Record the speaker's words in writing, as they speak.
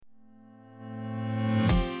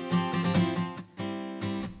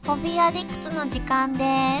Hobby Addicts の時間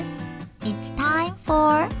です。It's time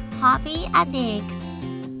for Hobby Addicts.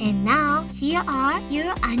 And now, here are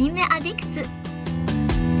your Anime Addicts.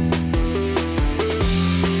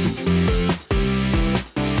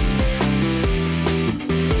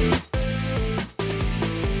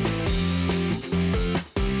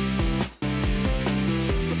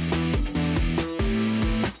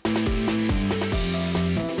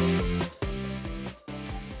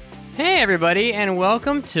 Hey everybody, and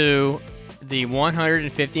welcome to the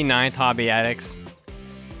 159th Hobby Addicts.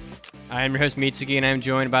 I am your host Mitsugi, and I'm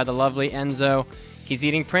joined by the lovely Enzo. He's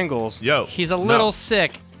eating Pringles. Yo, he's a little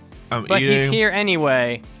sick, but eating, he's here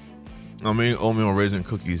anyway. I'm eating oatmeal raisin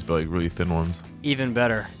cookies, but like really thin ones. Even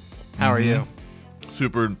better. How are you?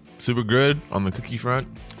 Super good on the cookie front.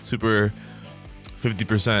 Super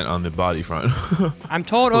 50% on the body front. I'm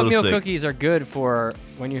told oatmeal cookies are good for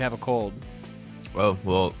when you have a cold.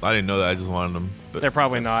 Well, I didn't know that. I just wanted them. But they're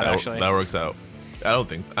probably not actually. That works out. I don't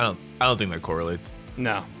think that correlates.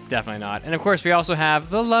 No, definitely not. And of course, we also have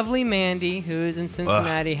the lovely Mandy, who is in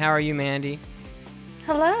Cincinnati. How are you, Mandy?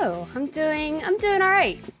 Hello. I'm doing all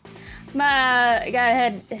right. I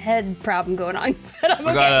got a head problem going on, but I'm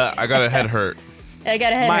okay. I got a head hurt. I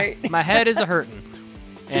got a head hurt. My head is a hurting,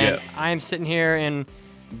 and Yeah. I am sitting here in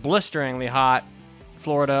blisteringly hot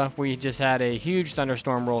Florida. We just had a huge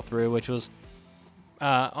thunderstorm roll through, which was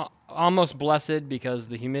almost blessed because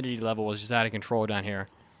the humidity level was just out of control down here.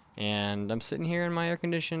 And I'm sitting here in my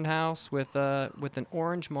air-conditioned house with an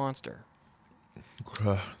orange monster.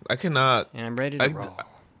 I cannot. And I'm ready to roll.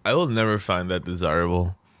 I will never find that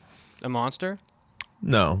desirable. A monster?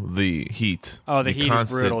 No, the heat. Oh, the heat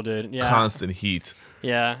is brutal, dude. Yeah. Constant heat.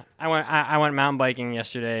 Yeah, I went mountain biking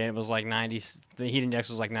yesterday, and it was like 90. The heat index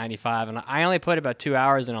was like 95, and I only put about 2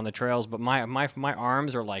 hours in on the trails. But my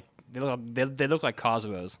arms are like they look like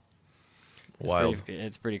Cosmos. Wild.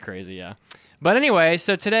 It's pretty crazy, yeah. But anyway,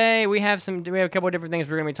 so today we have a couple of different things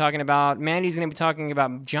we're going to be talking about. Mandy's going to be talking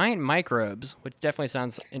about giant microbes, which definitely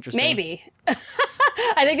sounds interesting. Maybe.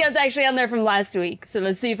 I think that was actually on there from last week. So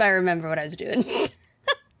let's see if I remember what I was doing.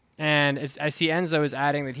 And I see Enzo is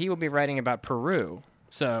adding that he will be writing about Peru.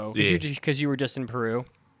 So because you were just in Peru.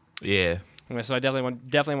 Yeah. So I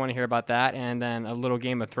definitely want to hear about that, and then a little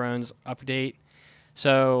Game of Thrones update.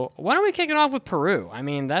 So why don't we kick it off with Peru? I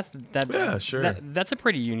mean, Yeah, sure. That's a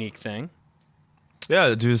pretty unique thing.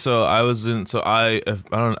 Yeah, dude. So I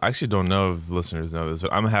actually don't know if listeners know this,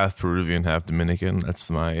 but I'm half Peruvian, half Dominican. That's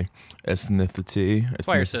my ethnicity. That's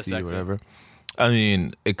why you're so sexy. Whatever. I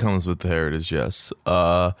mean, it comes with the heritage, yes.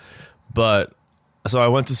 But so I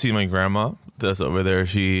went to see my grandma. That's over there.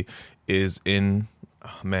 She is in.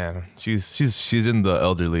 Oh, man, she's in the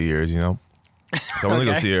elderly years, you know. So I went to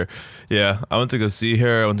go see her. Yeah, I went to go see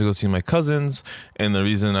her. I went to go see my cousins, and the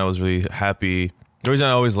reason I was really happy. The reason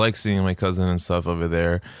I always like seeing my cousin and stuff over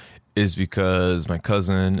there is because my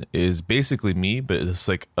cousin is basically me, but it's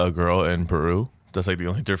like a girl in Peru. That's like the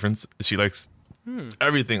only difference. She likes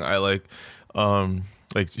everything I like.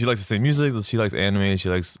 Like she likes the same music. She likes anime. She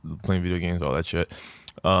likes playing video games, all that shit.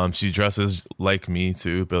 She dresses like me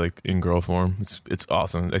too, but like in girl form. It's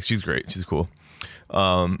awesome. Like she's great. She's cool.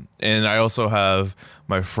 And I also have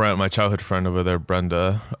my childhood friend over there,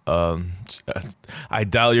 Brenda. I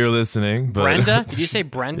doubt you're listening, but Brenda? Did you say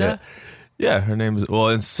Brenda? Yeah, her name is. Well,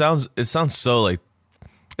 it sounds so like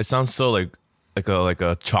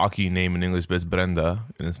a chalky name in English, but it's Brenda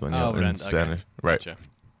in Espanol, in Spanish, okay. Right? Gotcha.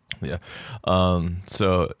 Yeah.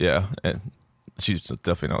 So yeah, and she's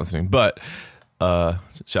definitely not listening, but.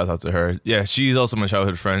 Shout out to her. Yeah, she's also my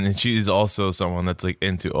childhood friend, and she's also someone that's like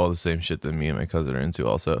into all the same shit that me and my cousin are into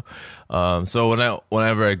also. So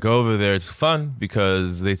whenever I go over there, it's fun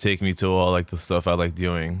because they take me to all like the stuff I like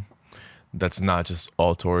doing. That's not just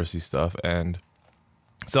all touristy stuff. And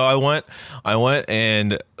so I went,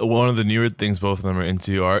 and one of the newer things both of them are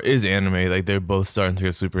into is anime. Like they're both starting to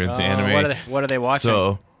get super into anime. What are they watching?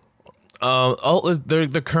 So,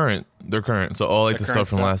 they're current. They're current. So all like the stuff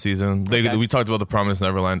from last season. We talked about the Promised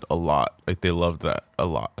Neverland a lot. Like they loved that a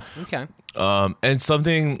lot. Okay. And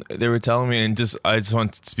something they were telling me, and I just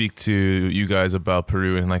want to speak to you guys about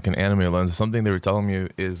Peru in like an anime lens. Something they were telling me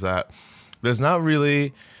is that there's not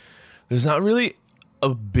really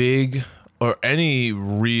a big or any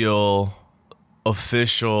real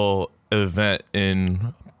official event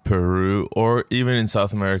in Peru or even in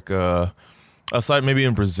South America. Aside maybe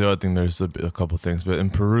in Brazil, I think there's a couple things, but in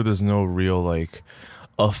Peru, there's no real like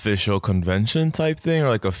official convention type thing or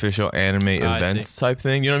like official anime events type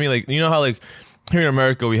thing. You know what I mean? Like you know how like here in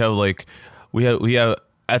America we have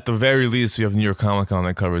at the very least we have New York Comic Con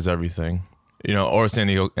that covers everything. or San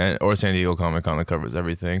Diego Comic Con that covers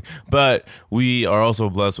everything. But we are also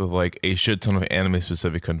blessed with like a shit ton of anime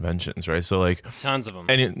specific conventions, right? So like tons of them.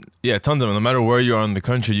 And tons of them. No matter where you are in the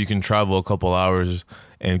country, you can travel a couple hours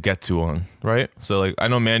and get to one, right? So like I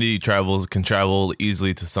know Mandy can travel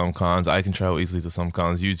easily to some cons. I can travel easily to some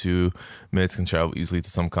cons. You two, Mitz, can travel easily to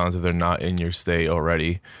some cons if they're not in your state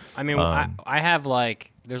already. I mean, I have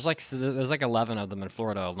like there's like 11 of them in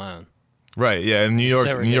Florida alone. Right. Yeah. And New York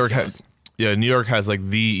ridiculous. New York has like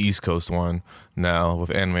the East Coast one now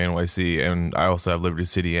with Anime NYC, and I also have Liberty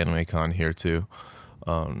City Anime Con here too.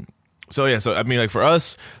 So I mean, like for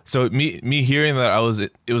us, so me hearing that,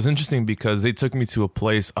 it was interesting because they took me to a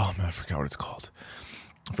place. Oh man, I forgot what it's called.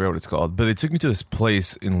 But they took me to this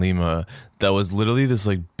place in Lima that was literally this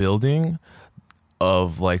like building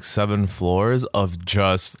of like 7 floors of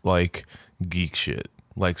just like geek shit,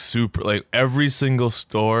 like super, like every single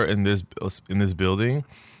store in this building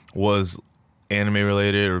was anime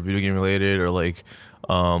related or video game related or like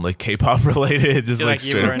K-pop related, just like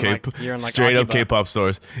straight up K-pop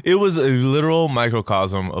stores. It was a literal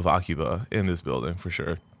microcosm of Akiba in this building for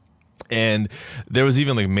sure. And there was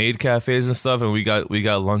even like maid cafes and stuff, and we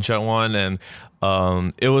got lunch at one, and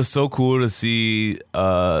it was so cool to see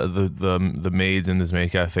the maids in this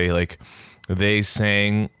maid cafe. Like they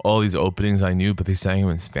sang all these openings I knew, but they sang them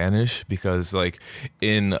in Spanish because like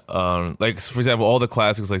in like for example, all the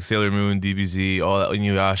classics like Sailor Moon, DBZ, all that,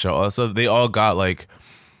 Inuyasha, all that stuff, they all got like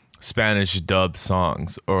Spanish dubbed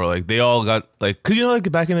songs, or like they all got like, cause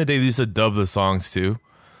like back in the day they used to dub the songs too.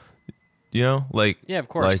 Like yeah, of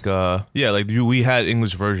course. Like like we had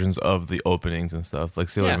English versions of the openings and stuff. Like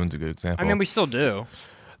Sailor Moon's a good example. I mean, we still do.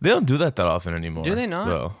 They don't do that often anymore. Do they not?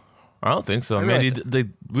 Though. I don't think so. Man,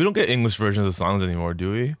 we don't get English versions of songs anymore,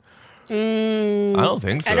 do we? I don't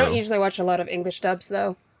think so. I don't usually watch a lot of English dubs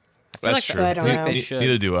though. That's true. So I don't know.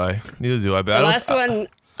 Neither do I. But the last one,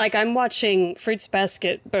 like I'm watching Fruits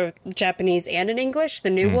Basket, both Japanese and in English, the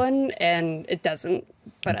new one, and it doesn't.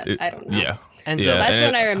 But I don't know. Yeah. And so last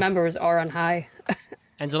one I remember was R on High.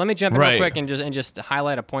 And so let me jump in real quick and just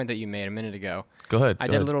highlight a point that you made a minute ago. Go ahead. I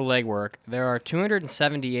did a little legwork. There are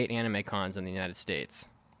 278 anime cons in the United States.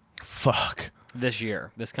 Fuck. This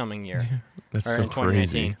coming year. That's or so in 2019.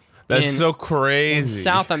 crazy. That's so crazy. In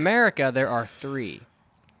South America, there are 3.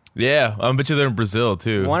 Yeah, I bet you they're in Brazil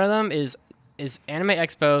too. One of them is Anime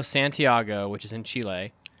Expo Santiago, which is in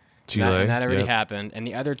Chile. And that already happened. And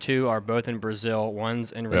the other 2 are both in Brazil.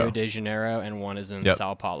 One's in Rio de Janeiro, and one is in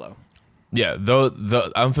Sao Paulo. Yeah, though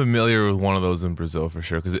I'm familiar with one of those in Brazil for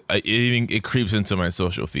sure because it creeps into my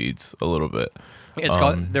social feeds a little bit. It's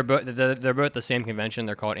called. They're both the same convention.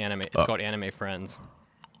 They're called Anime. It's called Anime Friends.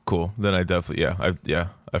 Cool. Then I definitely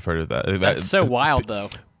I've heard of that. That's so wild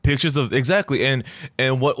though. Pictures of exactly and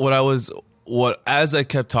as I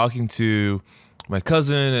kept talking to my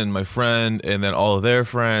cousin and my friend and then all of their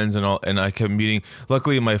friends and I kept meeting.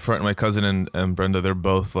 Luckily, my cousin and Brenda, they're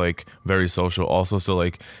both like very social also. So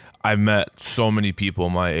like I met so many people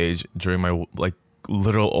my age during my like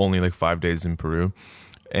literal only like 5 days in Peru.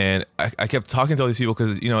 And I kept talking to all these people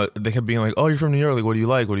because, they kept being like, oh, you're from New York. Like, what do you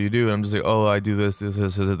like? What do you do? And I'm just like, oh, I do this. They're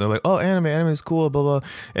like, oh, anime is cool, blah, blah.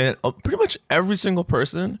 And pretty much every single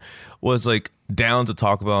person was like down to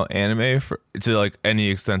talk about anime to like any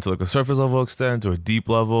extent, to like a surface level extent, to a deep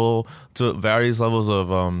level, to various levels of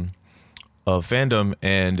fandom.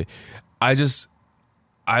 And I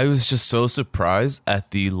was just so surprised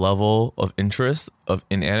at the level of interest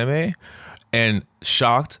in anime and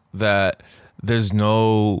shocked that there's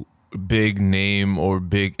no big name or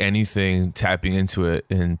big anything tapping into it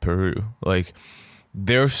in Peru. Like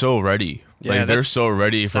they're so ready. Yeah, like they're so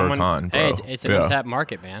ready for a con, bro. Hey, it's an untapped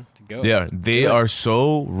market, man. To go. Yeah, they are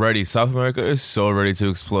so ready. South America is so ready to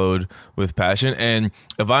explode with passion. And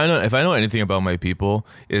if I know anything about my people,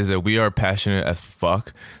 is that we are passionate as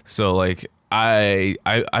fuck. So like I'm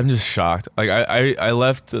just shocked. Like I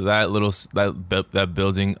left that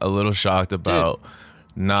building a little shocked about.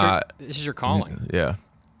 Dude, this is your calling. Yeah.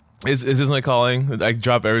 Is this my calling? I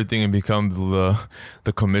drop everything and become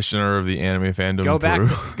the commissioner of the anime fandom in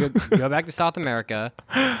Peru? Go back to South America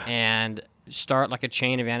and start like a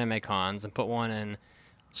chain of anime cons and put one in.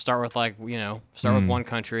 Start with with one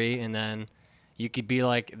country, and then you could be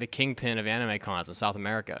like the kingpin of anime cons in South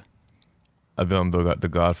America. I've been the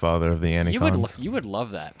godfather of the anime cons. You would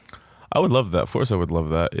love that. I would love that. Of course, I would love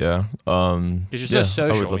that. Yeah. Because you're so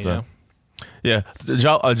social. I would love that. Yeah,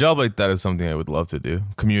 a job like that is something I would love to do.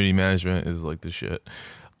 Community management is like the shit.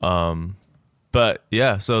 But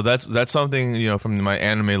yeah, so that's something from my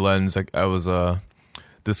anime lens. Like I was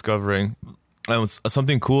discovering.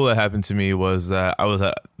 Something cool that happened to me was that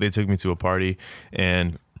they took me to a party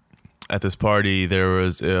and at this party, there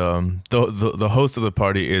was the host of the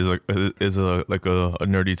party is like a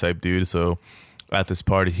nerdy type dude. So at this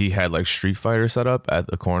party, he had like Street Fighter set up at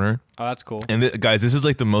the corner. Oh, that's cool. And guys, this is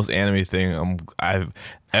like the most anime thing I've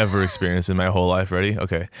ever experienced in my whole life. Ready?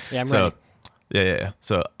 Okay. Yeah, I'm ready. Yeah.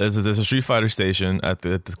 So there's a Street Fighter station at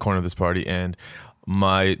the corner of this party, and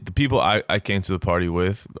the people I came to the party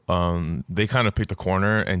with, they kind of picked a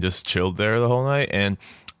corner and just chilled there the whole night, and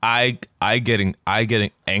I getting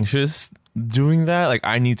anxious doing that. Like,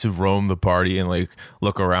 I need to roam the party and like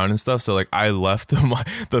look around and stuff. So like I left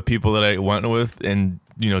the people that I went with and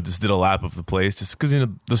just did a lap of the place, just because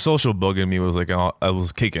the social bug in me was like I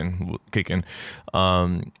was kicking.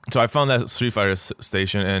 So I found that Street Fighter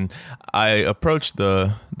station, and I approached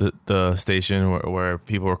the station where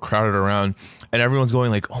people were crowded around, and everyone's going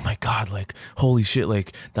like, "Oh my god, like holy shit,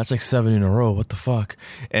 like that's like 7 in a row. What the fuck?"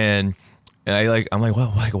 And I'm like,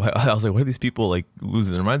 well, like, I was like, what are these people like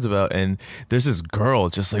losing their minds about? And there's this girl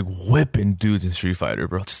just like whipping dudes in Street Fighter,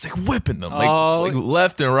 bro, just like whipping them, like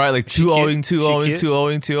left and right, like 2-0-ing, 2-0-ing,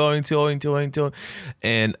 2-0-ing, 2-0-ing, 2-0-ing, 2-0-ing, 2-0-ing,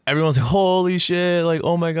 and everyone's like, holy shit, like,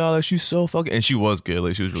 oh my god, like she's so fucking, and she was good,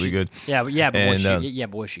 like she was really good. But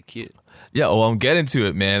was she cute? Yeah, well, I'm getting to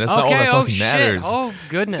it, man. That's not all that fucking matters. Oh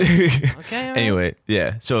goodness. Okay. Anyway,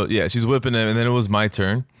 yeah. So yeah, she's whipping him, and then it was my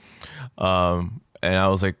turn. And I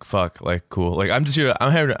was like, fuck, like, cool. Like, I'm just here.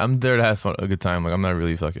 I'm there to have fun, a good time. Like, I'm not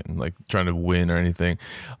really fucking like trying to win or anything.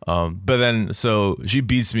 But then, so she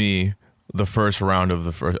beats me the first round of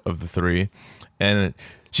the three, and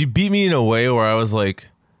she beat me in a way where I was like,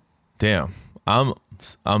 damn, I'm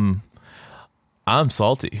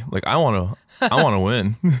salty. Like, I want to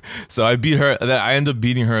win. So I beat her. I end up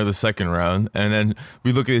beating her the second round, and then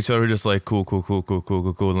we look at each other just like cool.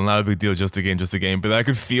 Not a big deal, just a game. But I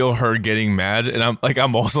could feel her getting mad, and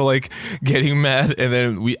I'm also like getting mad. And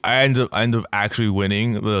then I end up actually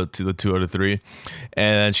winning the 2 out of 3. And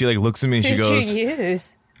then she like looks at me and she goes, "Who'd you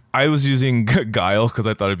use?" I was using Guile because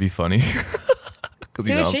I thought it'd be funny. Who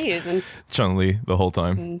was she using? Chun-Li the whole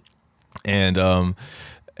time. And you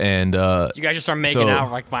guys just start making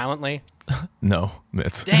out like violently. No,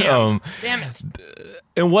 Mitz. Damn it.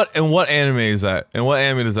 And what anime is that? And what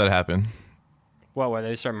anime does that happen? What, where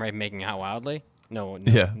they start making out wildly? No.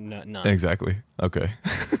 Yeah. No. Exactly. Okay.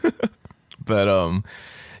 But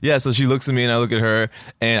yeah. So she looks at me and I look at her,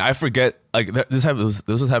 and I forget. Like this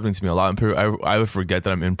was happening to me a lot in Peru. I would forget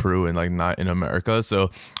that I'm in Peru and like not in America. So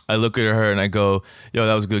I look at her and I go, "Yo,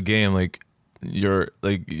 that was a good game. Like." You're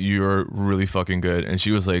really fucking good." And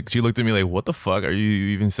she looked at me like, what the fuck are you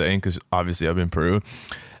even saying? Because obviously I've been Peru.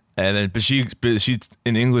 And then but she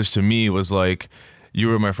in English to me was like, you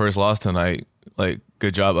were my first loss tonight, like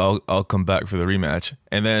good job, I'll come back for the rematch.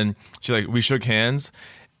 And then we shook hands,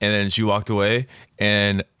 and then she walked away,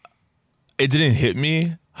 and it didn't hit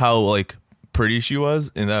me how like pretty she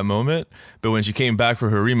was in that moment. But when she came back for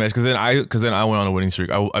her rematch, because then I went on a winning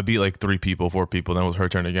streak. I beat like 4 people, then it was her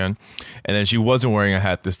turn again. And then she wasn't wearing a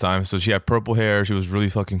hat this time, so she had purple hair. She was really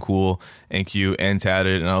fucking cool and cute and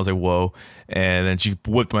tatted, and I was like, whoa. And then she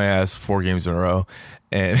whipped my ass 4 games in a row.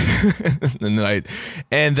 And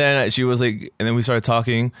and then she was like, and then we started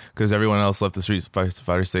talking because everyone else left the Street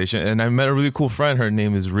Fighter station, and I met a really cool friend. Her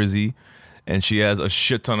name is Rizzy, and she has a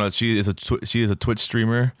shit ton of. She is a Twitch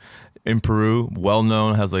streamer in Peru, well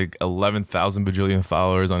known, has like 11,000 bajillion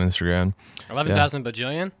followers on Instagram. 11,000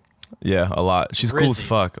 bajillion? Yeah, a lot. She's cool as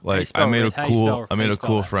fuck. Like I made a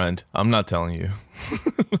cool friend. I'm not telling you.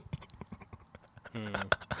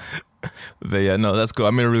 But yeah, no, that's cool. I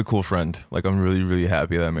made a really cool friend. Like I'm really, really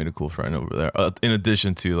happy that I made a cool friend over there. In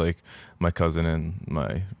addition to like my cousin and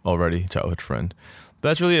my already childhood friend. But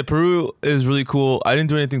that's really it. Peru is really cool. I didn't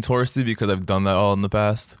do anything touristy because I've done that all in the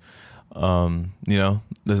past. I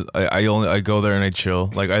go there and I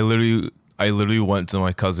chill. Like I literally went to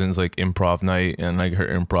my cousin's like improv night and like her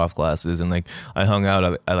improv classes, and like I hung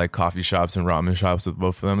out at like coffee shops and ramen shops with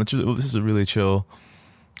both of them. It was just a really chill,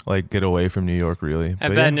 like get away from New York, really.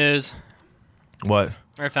 And bad news. What?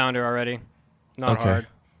 I found her already. Not hard.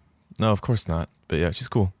 No, of course not. But yeah, she's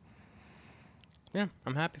cool. Yeah,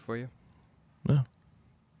 I'm happy for you. Yeah.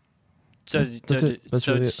 So That's it.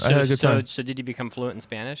 I had a good time. So did you become fluent in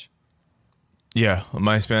Spanish? Yeah,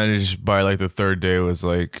 my Spanish by like the 3rd day was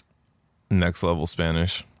like next level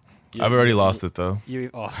Spanish. I've already lost it though.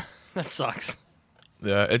 That sucks.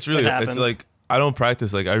 Yeah, it's like I don't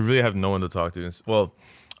practice. Like I really have no one to talk to. Well,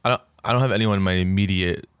 I don't have anyone in my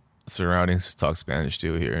immediate surroundings to talk Spanish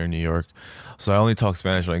to here in New York. So I only talk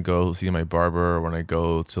Spanish when I go see my barber or when I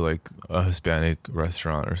go to like a Hispanic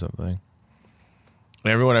restaurant or something.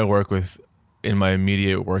 And everyone I work with in my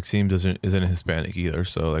immediate work team isn't Hispanic either.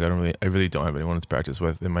 So like I really don't have anyone to practice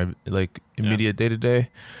with in my like immediate day to day.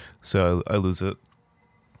 So I lose it.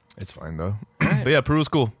 It's fine though. But yeah, Peru is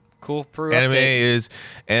cool. Cool. Peru Anime update.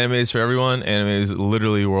 is for everyone. Anime is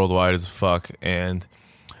literally worldwide as fuck, and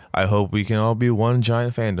I hope we can all be one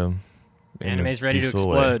giant fandom. Anime's ready to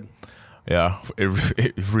peaceful explode. way. Yeah,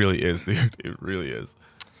 it really is, dude. It really is.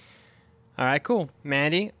 All right, cool.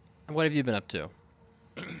 Mandy, what have you been up to?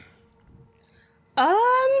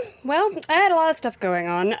 Well, I had a lot of stuff going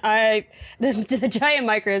on. The giant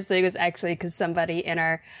microbes thing was actually because somebody in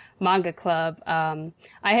our manga club, I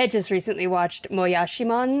had just recently watched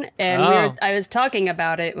Moyashimon, and I was talking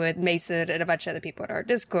about it with Mason and a bunch of other people in our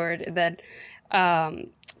Discord, and then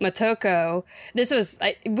Motoko,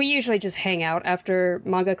 we usually just hang out after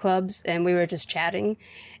manga clubs, and we were just chatting.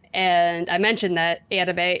 And I mentioned that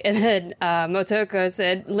anime, and then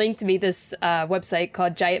Motoko linked me this website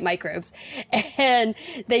called Giant Microbes. And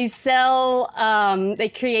they they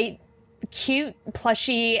create cute,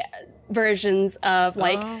 plushy versions of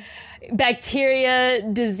bacteria,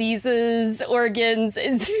 diseases, organs,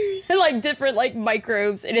 and like different like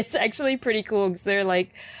microbes. And it's actually pretty cool because they're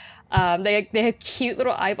like, they have cute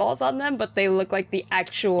little eyeballs on them, but they look like the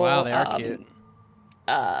actual, wow, they are cute.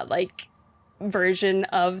 Like version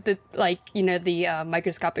of the the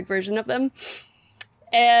microscopic version of them,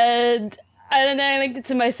 and then I linked it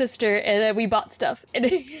to my sister, and then we bought stuff. And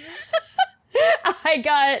I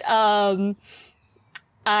got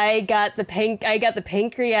the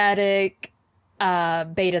pancreatic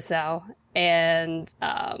beta cell, and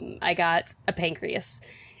I got a pancreas,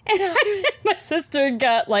 and my sister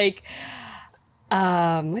got like.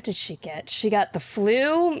 What did she get? She got the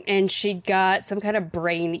flu, and she got some kind of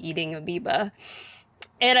brain-eating amoeba.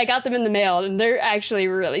 And I got them in the mail, and they're actually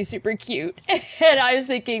really super cute. And I was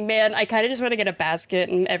thinking, man, I kind of just want to get a basket,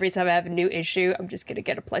 and every time I have a new issue, I'm just going to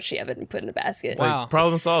get a plushie of it and put it in the basket. Wow. Like,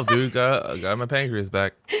 problem solved, dude. Got my pancreas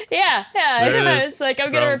back. Yeah. It's like,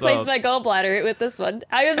 I'm going to replace solved. my gallbladder with this one.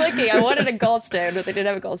 I was looking, I wanted a gallstone, but they didn't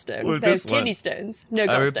have a gallstone. With They have this one. kidney stones, no I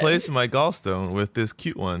gallstones. replaced my gallstone with this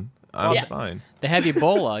cute one. I'm fine. They have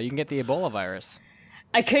Ebola. You can get the Ebola virus.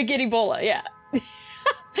 I could get Ebola, yeah.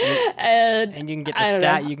 And you can get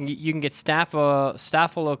the you can get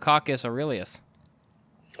Staphylococcus aureus.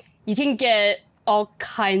 You can get all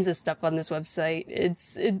kinds of stuff on this website.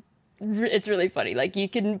 It's really funny. Like you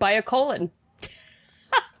can buy a colon.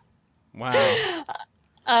 Wow.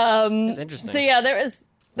 That's interesting. So yeah, there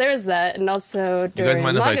was that, and also You during guys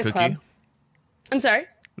mind if I Manga cookie? Club. I'm sorry.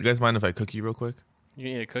 You guys mind if I cookie real quick? You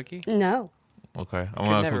need a cookie? No. Okay, I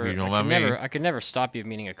want a cookie. You don't want me? I could never stop you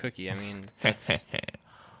from eating a cookie. I mean, that's...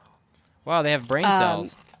 Wow, they have brain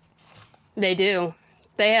cells. They do.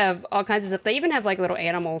 They have all kinds of stuff. They even have like little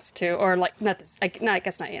animals too, or like I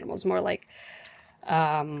guess not animals, more like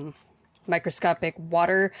microscopic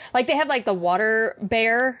water. Like they have like the water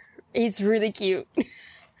bear. He's really cute.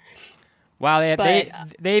 Wow, they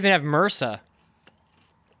even have MRSA.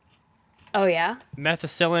 Oh yeah.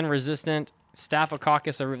 Methicillin resistant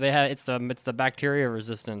Staphylococcus. It's the bacteria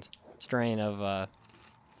resistant strain of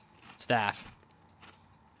staph.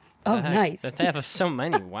 Oh, nice. They have so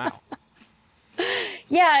many. Wow.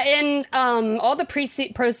 Yeah, and all the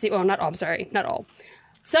proceeds. Well, not all. I'm sorry, not all.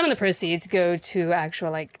 Some of the proceeds go to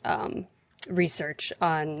actual like research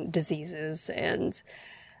on diseases, and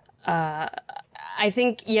I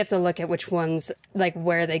think you have to look at which ones, like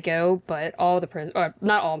where they go. But or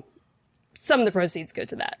not all. Some of the proceeds go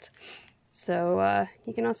to that. So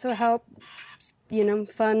you can also help,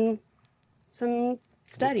 fund some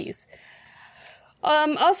studies.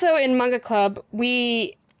 Also in Manga Club,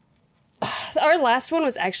 our last one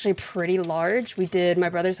was actually pretty large. We did My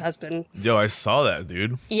Brother's Husband. Yo, I saw that,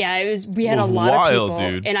 dude. Yeah, we had a lot wild, of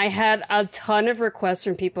people. dude. And I had a ton of requests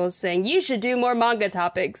from people saying, you should do more manga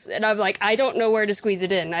topics. And I'm like, I don't know where to squeeze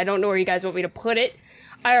it in. I don't know where you guys want me to put it.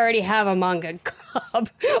 I already have a manga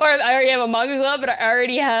club. Or I already have a manga club, but I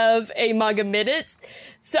already have a manga minute.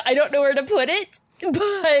 So I don't know where to put it.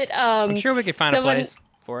 But I'm sure we could find a place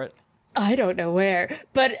for it. I don't know where,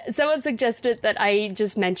 but someone suggested that I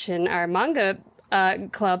just mention our manga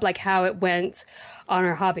club, like how it went on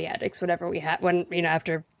our Hobby Addicts, whatever we had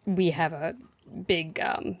after we have a big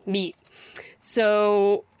meet.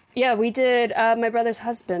 So yeah, we did My Brother's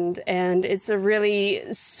Husband, and it's a really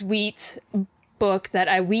sweet book that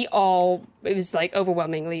it was like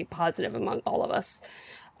overwhelmingly positive among all of us.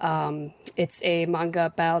 It's a manga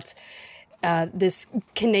about this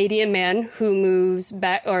Canadian man who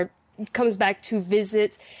comes back to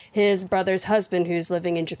visit his brother's husband who's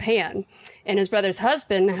living in Japan. And his brother's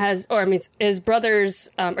husband his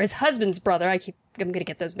husband's brother, I'm going to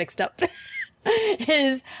get those mixed up.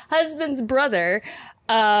 his husband's brother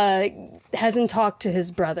hasn't talked to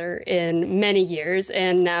his brother in many years,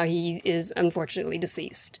 and now he is unfortunately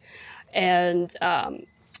deceased. And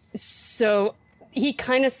so he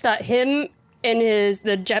kind of stopped him and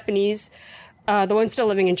the Japanese, the one still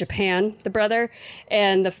living in Japan, the brother,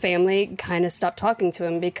 and the family kind of stopped talking to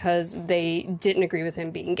him because they didn't agree with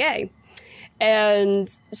him being gay. And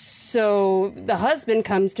so the husband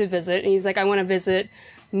comes to visit, and he's like, I want to visit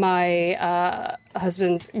my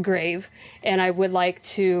husband's grave, and I would like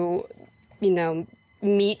to,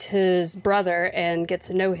 meet his brother and get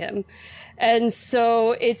to know him. And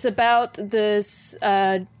so it's about this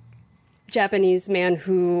Japanese man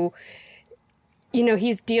who,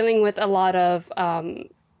 he's dealing with a lot of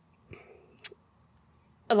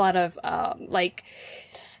like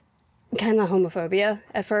kind of homophobia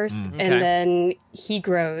at first, Okay. and then he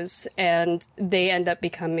grows and they end up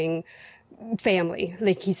becoming family.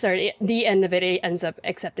 Like the end of it, he ends up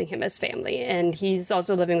accepting him as family. And he's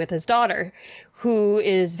also living with his daughter, who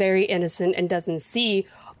is very innocent and doesn't see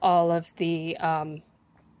all of the,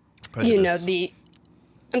 Prejudice.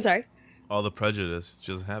 I'm sorry. All the prejudice.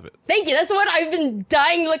 She doesn't have it. Thank you. That's the one I've been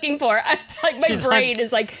dying looking for. My She's brain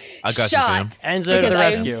is like I got you, shot. fam. Enzo to the Because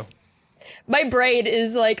rescue. My brain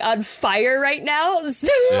is like on fire right now. So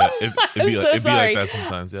Yeah, I'm so it'd be sorry. like that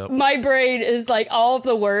sometimes. Yep. My brain is like all of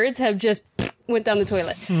the words have just went down the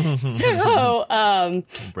toilet. So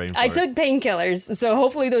Brain I fart. took painkillers, so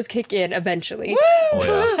hopefully those kick in eventually. Oh,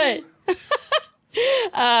 yeah.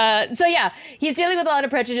 So yeah, he's dealing with a lot of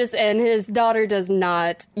prejudice, and his daughter does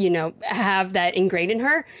not, have that ingrained in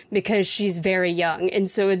her because she's very young. And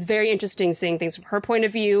so it's very interesting seeing things from her point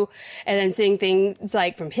of view, and then seeing things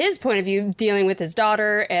like from his point of view, dealing with his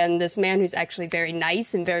daughter and this man who's actually very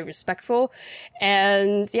nice and very respectful.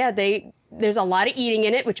 And yeah, there's a lot of eating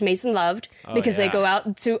in it, which Mason loved because they yeah. go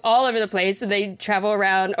out to all over the place and they travel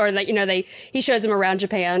around, or like, he shows them around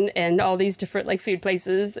Japan and all these different like food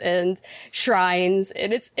places and shrines.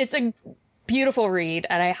 And it's a beautiful read,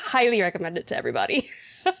 and I highly recommend it to everybody.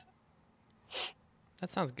 That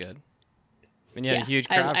sounds good. And you had a huge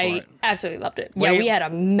crowd I for it. absolutely loved it. What Yeah, do you- we had a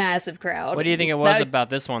massive crowd. What do you think it was about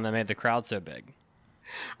this one that made the crowd so big?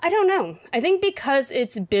 I don't know. I think because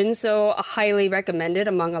it's been so highly recommended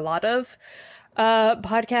among a lot of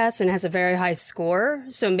podcasts and has a very high score.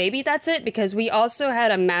 So maybe that's it, because we also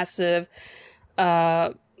had a massive,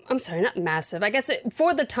 I'm sorry, not massive. I guess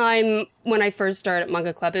for the time when I first started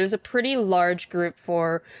Manga Club, it was a pretty large group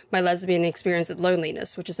for my lesbian experience with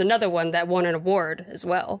loneliness, which is another one that won an award as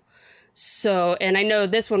well. So, and I know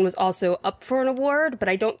this one was also up for an award, but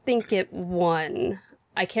I don't think it won.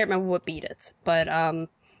 I can't remember what beat it, but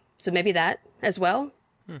so maybe that as well.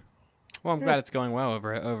 Well, I'm glad it's going well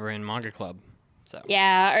over in Manga Club. So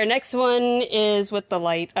Yeah, our next one is With the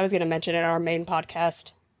Light. I was going to mention it in our main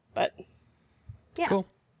podcast, but yeah,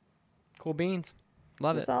 cool beans.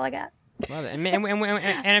 Love that's it. all I got. Love it.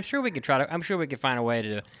 And I'm sure we could I'm sure we could find a way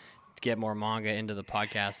to get more manga into the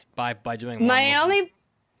podcast by doing more. My only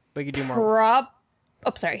we could do more.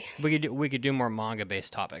 Oh, sorry. We could do more manga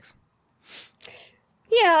based topics.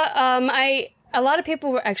 Yeah, a lot of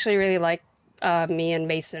people actually really like me and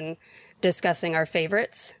Mason discussing our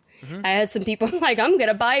favorites. I had some people like, I'm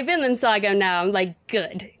gonna buy Vinland Saga now. I'm like,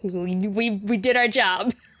 good, we did our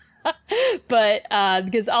job. But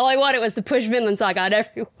because all I wanted was to push Vinland Saga on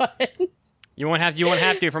everyone. You won't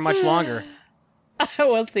have to for much longer.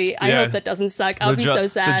 We'll see. I Yeah. hope that doesn't suck. I'll be so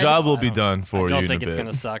sad. The job will be done for I you don't in think a it's bit.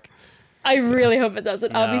 gonna suck. I really hope it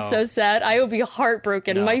doesn't. I'll be No. so sad. I will be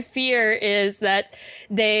heartbroken. No. My fear is that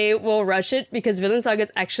they will rush it because Vinland Saga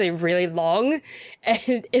is actually really long.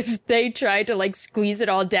 And if they try to like squeeze it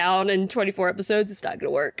all down in 24 episodes, it's not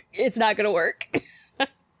going to work. It's not going to work.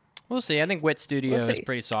 We'll see. I think Wit Studio We'll is see.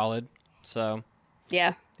 pretty solid, so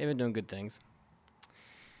Yeah. they've been doing good things.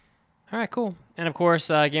 All right, cool. And of course,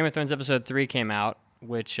 Game of Thrones episode 3 came out,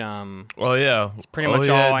 which Oh yeah, pretty much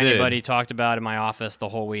all anybody talked about in my office the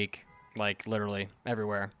whole week, like literally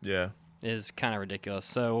everywhere, Yeah. is kind of ridiculous.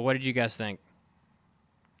 So, what did you guys think?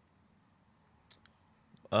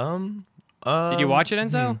 Did you watch it,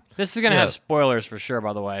 Enzo? This is gonna Yeah. have spoilers for sure,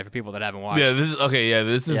 by the way, for people that haven't watched. Yeah, this is okay. Yeah,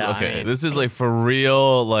 this is Yeah, I okay. mean- This is like for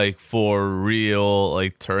real. Like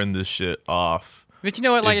turn this shit off. But you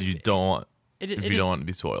know what? Like, if you don't want, it if you just- don't want to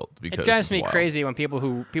be spoiled, because it drives it's me wild. crazy when people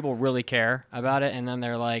really care about it, and then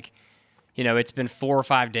they're like, it's been 4 or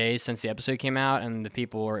 5 days since the episode came out, and the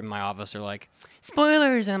people in my office are like,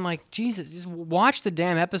 spoilers, and I'm like, Jesus, just watch the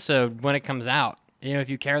damn episode when it comes out. If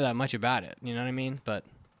you care that much about it, you know what I mean? But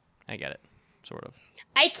I get it, sort of.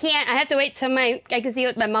 I can't. I have to wait till I can see it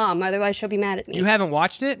with my mom. Otherwise, she'll be mad at me. You haven't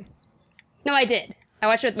watched it? No, I did. I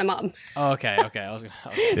watched it with my mom. Oh, okay. I was gonna.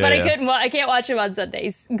 Okay. Yeah, But yeah. I can't watch him on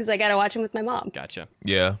Sundays because I gotta watch him with my mom. Gotcha.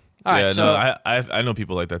 Yeah. All right, Yeah, so- no, I know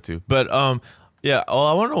people like that too. But yeah, well,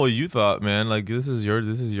 I want to know what you thought, man. Like this is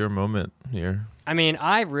your moment here. I mean,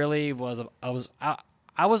 I really was.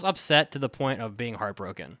 I was upset to the point of being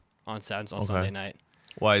heartbroken on Sunday night.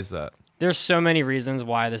 Why is that? There's so many reasons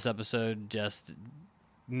why this episode just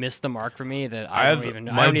missed the mark for me that I don't even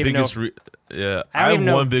know. I don't even know. I have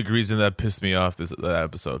one big reason that pissed me off that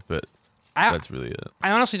episode, but that's really it.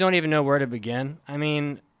 I honestly don't even know where to begin. I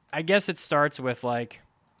mean, I guess it starts with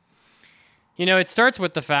it starts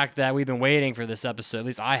with the fact that we've been waiting for this episode. At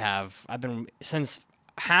least I have. I've been since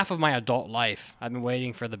half of my adult life. I've been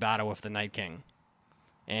waiting for the battle with the Night King,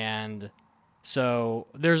 and so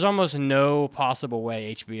there's almost no possible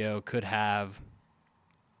way HBO could have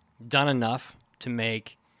done enough to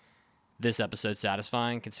make this episode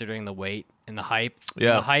satisfying, considering the wait and the hype.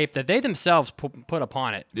 Yeah. The hype that they themselves put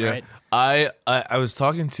upon it. Yeah, Right? I was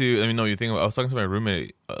talking to. I mean, no, I was talking to my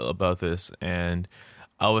roommate about this, and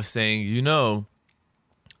I was saying,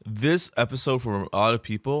 this episode for a lot of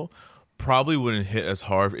people probably wouldn't hit as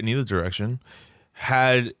hard in either direction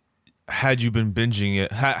had you been binging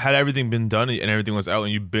it, had everything been done and everything was out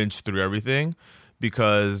and you binged through everything,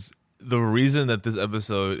 because the reason that this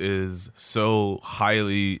episode is so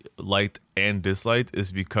highly liked and disliked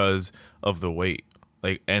is because of the wait,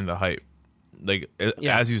 and the hype.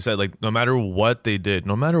 As you said, no matter what they did,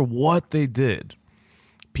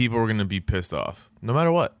 people were gonna be pissed off. No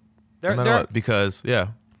matter what. Because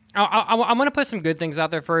I'm gonna put some good things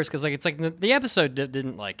out there first, because the episode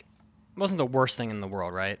didn't wasn't the worst thing in the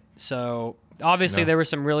world, right? So obviously there was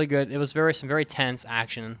some really good. It was some very tense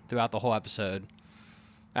action throughout the whole episode.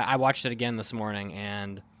 I watched it again this morning,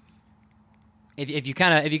 and if you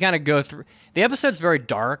kind of go through the episode's very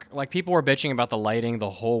dark. Like, people were bitching about the lighting the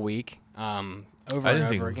whole week. I didn't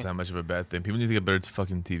think it was that much of a bad thing. People need to get better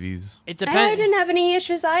fucking TVs. It depends. I didn't have any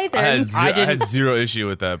issues either. I had zero issue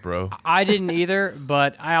with that, bro. I didn't either,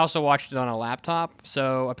 but I also watched it on a laptop.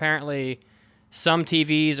 So apparently, some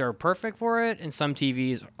TVs are perfect for it, and some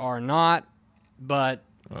TVs are not. But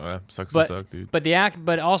sucks to suck, dude.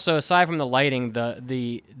 But also, aside from the lighting,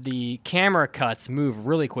 the camera cuts move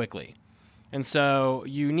really quickly. And so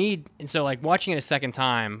watching it a second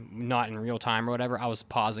time, not in real time or whatever, I was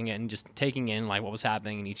pausing it and just taking in what was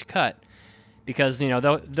happening in each cut, because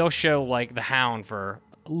they'll show the Hound for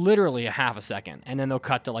literally a half a second, and then they'll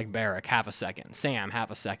cut to Barrack half a second, Sam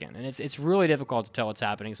half a second, and it's really difficult to tell what's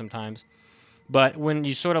happening sometimes. But when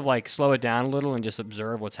you sort of slow it down a little and just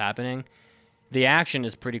observe what's happening, the action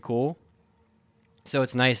is pretty cool. So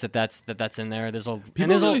it's nice that's in there.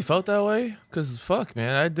 People really felt that way? Because fuck,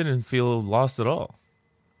 man, I didn't feel lost at all.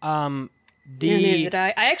 Neither did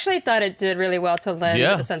I. I actually thought it did really well to lend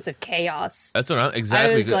a sense of chaos. That's what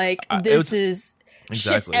exactly. I was like,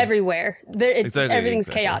 shit's everywhere. Everything's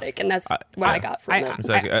chaotic, and that's what I got from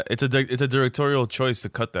it. It's a directorial choice to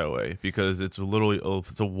cut that way, because it's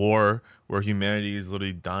it's a war where humanity is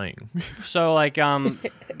literally dying. So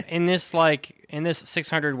in this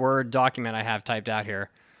 600-word document I have typed out here,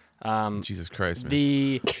 Jesus Christ,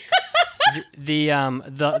 man.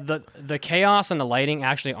 The chaos and the lighting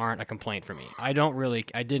actually aren't a complaint for me. I didn't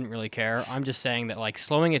really care. I'm just saying that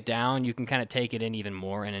slowing it down, you can kind of take it in even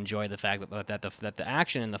more and enjoy the fact that the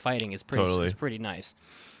action and the fighting is pretty nice.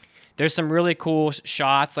 There's some really cool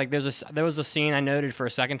shots. There was a scene I noted for a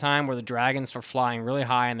second time where the dragons are flying really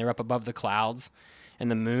high and they're up above the clouds, and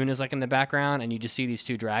the moon is in the background, and you just see these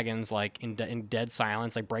two dragons in dead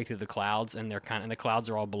silence break through the clouds, and the clouds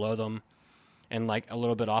are all below them, and a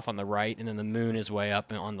little bit off on the right, and then the moon is way up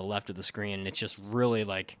and on the left of the screen, and it's just really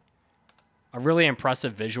a really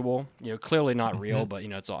impressive visual. Clearly not real, but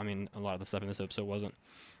it's all. I mean, a lot of the stuff in this episode wasn't.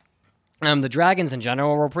 The dragons in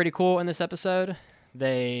general were pretty cool in this episode.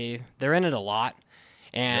 They're in it a lot,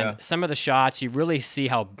 and some of the shots you really see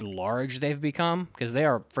how large they've become, because they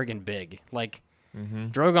are friggin' big.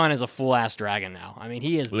 Drogon is a full ass dragon now. I mean,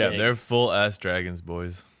 he is big. Yeah, they're full ass dragons,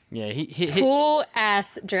 boys. Yeah, he full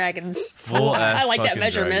ass dragons. Full ass. I like that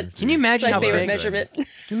measurement. Dragons, Can you imagine it's how my favorite big? measurement. Can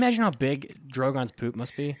you imagine how big Drogon's poop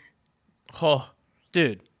must be? Oh,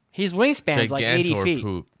 dude, his wingspan's 80 feet.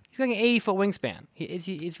 Poop. He's got an 80-foot wingspan.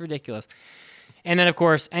 It's ridiculous. And then, of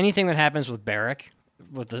course, anything that happens with Barrack,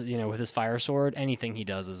 with his fire sword, anything he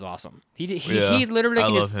does is awesome. He literally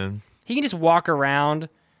he can just walk around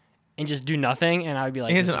and just do nothing, and I would be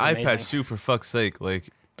like, he has an eye amazing. patch too, for fuck's sake.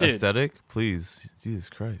 Dude. Aesthetic, please, Jesus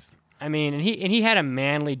Christ. I mean, and he had a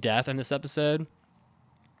manly death in this episode.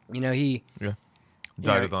 He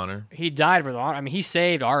died with honor. He died with honor. I mean, he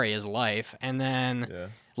saved Arya's life, and then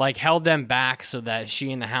held them back so that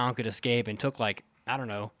she and the Hound could escape, and took I don't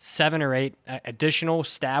know, 7 or 8 additional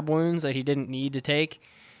stab wounds that he didn't need to take,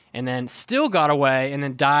 and then still got away and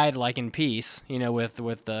then died like in peace, with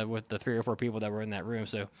the 3 or 4 people that were in that room.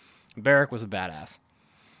 So Barrack was a badass.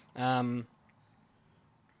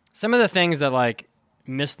 Some of the things that like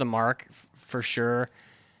missed the mark for sure.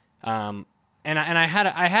 And I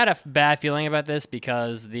had a bad feeling about this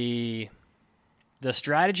because the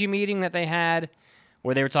strategy meeting that they had,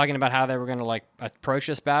 where they were talking about how they were going to like approach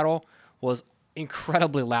this battle, was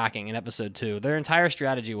incredibly lacking in episode 2. Their entire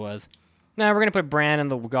strategy was, no, we're going to put Bran in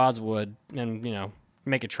the God's Wood and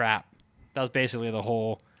make a trap. That was basically the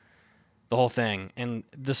whole thing. And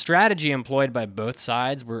the strategy employed by both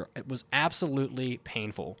sides was absolutely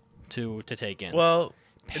painful to take in. Well,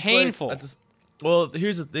 painful. Well,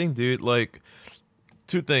 here's the thing, dude. Like,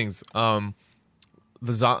 2 things. The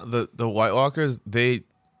White Walkers,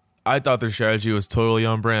 I thought their strategy was totally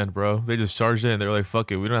on brand, bro. They just charged in. They were like,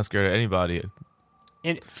 "Fuck it, we don't have to scare anybody."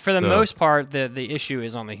 And for the most part, the issue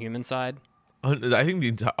is on the human side. I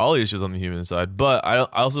think all the issues on the human side, but I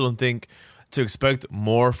also don't think to expect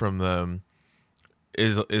more from them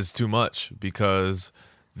is too much because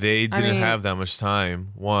they didn't have that much time.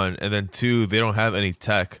 1, and then 2, they don't have any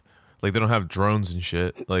tech. Like, they don't have drones and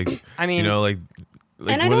shit. Like, like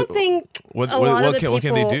and I don't think what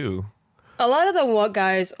can they do? A lot of the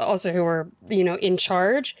guys also who were, in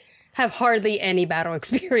charge have hardly any battle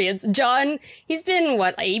experience. John, he's been,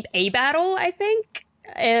 a battle, I think?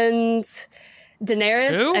 And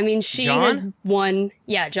Daenerys, Who? she Jon? has won.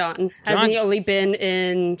 Yeah, John. Hasn't he only been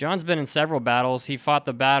in... John's been in several battles. He fought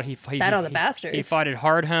the battle. Battle of the Bastards. He fought at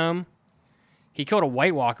Hardhome. He killed a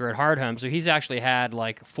White Walker at Hardhome, so he's actually had,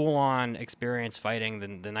 like, full-on experience fighting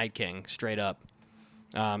the Night King, straight up.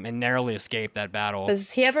 And narrowly escaped that battle.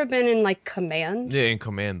 Has he ever been in, like, command? Yeah, in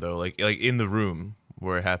command, though. Like in the room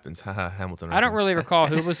where it happens. Haha, Hamilton. I don't really recall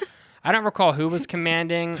who was... I don't recall who was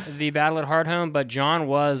commanding the battle at Hardhome, but John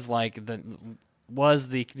was, like, the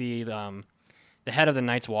head of the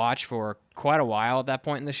Night's Watch for quite a while at that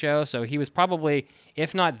point in the show. So he was probably,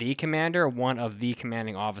 if not the commander, one of the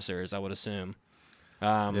commanding officers, I would assume.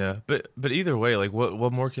 Yeah, but either way, like,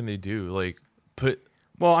 what more can they do? Like,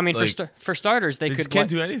 Well, I mean, like, for starters, they just can't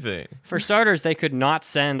do anything. For starters, they could not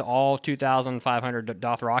send all 2,500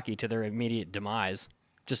 Dothraki to their immediate demise.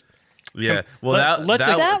 Just yeah. Well,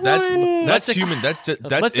 that's human.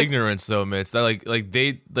 That's ignorance, though, Mitch. That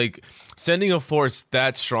they sending a force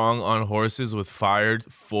that strong on horses with fired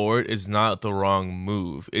forward is not the wrong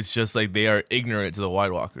move. It's just like they are ignorant to the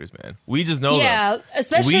White Walkers, man. We just know them. Yeah,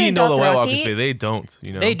 especially we know Dothraki. the White Walkers, but they don't.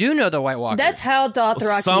 They do know the White Walkers. That's how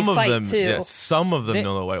Dothraki some of fight them, too. yes, some of them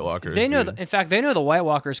know the White Walkers. They know. Dude. In fact, they know the White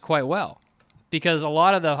Walkers quite well. Because a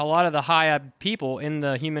lot of the high up people in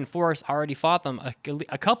the human force already fought them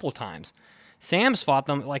a couple times. Sam's fought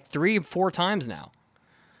them like 3-4 times now.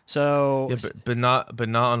 So yeah, but not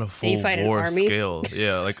on a full war scale.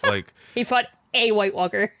 Yeah, like he fought a White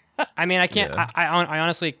Walker. I mean, I can't. Yeah. I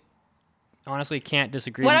honestly can't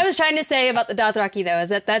disagree. What I was trying to say about the Dothraki, though, is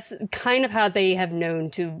that that's kind of how they have known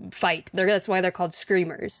to fight. That's why they're called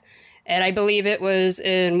screamers. And I believe it was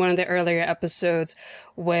in one of the earlier episodes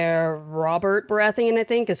where Robert Baratheon, I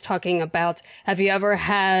think, is talking about, have you ever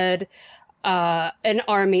had an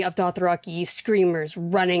army of Dothraki screamers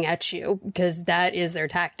running at you? Because that is their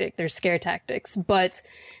tactic, their scare tactics. But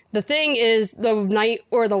the thing is, the Night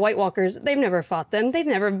or the White Walkers, they've never fought them. They've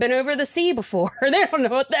never been over the sea before. They don't know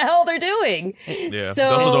what the hell they're doing. Yeah, so,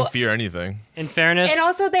 they also don't fear anything. In fairness. And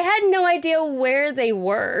also, they had no idea where they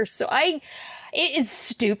were. So it is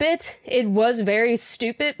stupid. It was very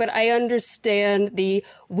stupid, but I understand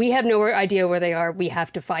we have no idea where they are. We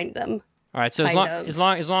have to find them. All right, so as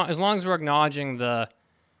long as we're acknowledging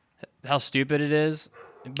how stupid it is,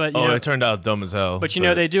 but it turned out dumb as hell. But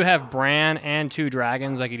they do have Bran and 2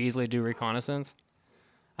 dragons that could easily do reconnaissance.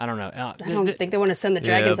 I don't know. I don't think they want to send the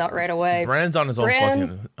dragons out right away. Bran's on his own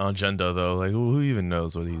fucking agenda, though. Like, who even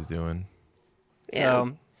knows what he's doing? Yeah.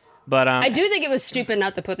 So, but I do think it was stupid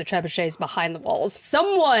not to put the trebuchets behind the walls.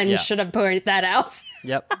 Someone should have pointed that out.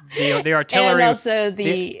 Yep. The artillery and also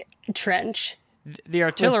the trench. The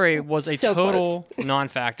artillery was a so total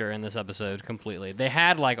non-factor in this episode completely. They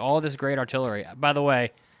had like all this great artillery. By the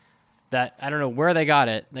way, that I don't know where they got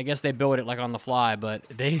it. I guess they built it like on the fly, but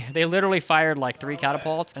they literally fired like 3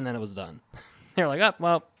 catapults and then it was done. They were like, oh,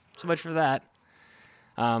 well, so much for that.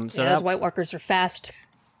 Those White Walkers are fast.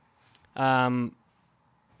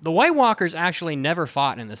 The White Walkers actually never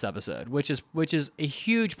fought in this episode, which is a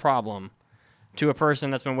huge problem to a person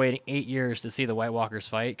that's been waiting 8 years to see the White Walkers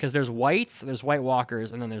fight, because there's Whites, there's White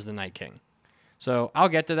Walkers, and then there's the Night King. So I'll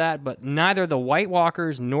get to that, but neither the White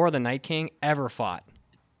Walkers nor the Night King ever fought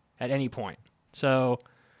at any point. So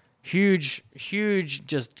huge,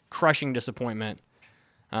 just crushing disappointment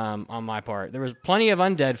on my part. There was plenty of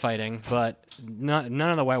undead fighting, but none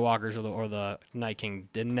of the White Walkers or the Night King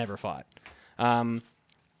never fought.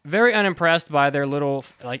 Very unimpressed by their little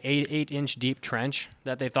like 8-inch deep trench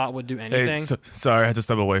that they thought would do anything. Hey, sorry, I had to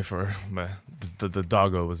step away for the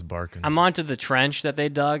doggo was barking. I'm onto the trench that they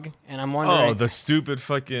dug, and I'm wondering. Oh, the stupid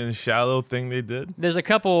fucking shallow thing they did. There's a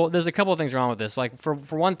couple of things wrong with this. Like for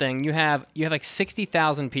one thing, you have like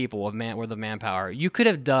 60,000 people worth of manpower. You could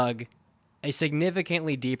have dug a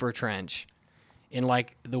significantly deeper trench in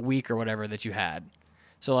like the week or whatever that you had.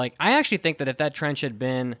 So like, I actually think that if that trench had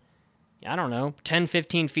been, I don't know, 10,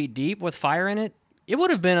 15 feet deep with fire in it, it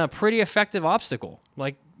would have been a pretty effective obstacle.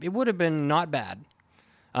 Like, it would have been not bad.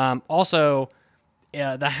 Also,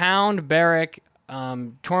 the Hound, Barrack,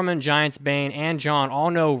 Tormund, Giants, Bane, and Jon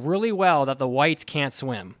all know really well that the Whites can't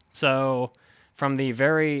swim. So, from the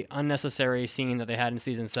very unnecessary scene that they had in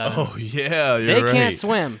Season 7, Oh, yeah, they right. can't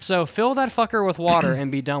swim. So, fill that fucker with water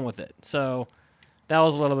and be done with it. So, that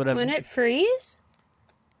was a little bit of... Wouldn't it freeze?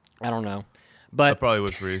 I don't know. That But probably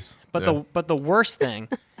would freeze. But Yeah. the worst thing,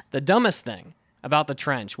 the dumbest thing about the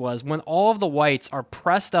trench was when all of the Whites are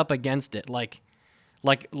pressed up against it, like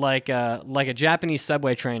a Japanese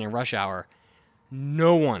subway train in rush hour.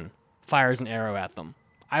 No one fires an arrow at them.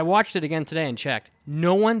 I watched it again today and checked.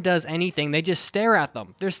 No one does anything. They just stare at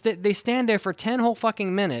them. They stand there for 10 whole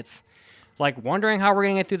fucking minutes, like wondering how we're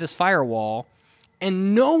gonna get through this firewall.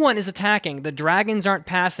 And no one is attacking. The dragons aren't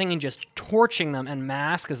passing and just torching them en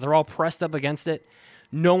masse because they're all pressed up against it.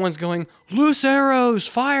 No one's going, loose arrows,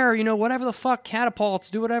 fire, whatever the fuck,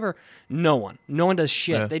 catapults, do whatever. No one does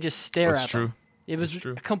shit. Yeah, They just stare that's at true. them. It was That's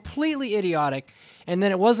true. completely idiotic. And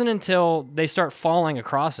then it wasn't until they start falling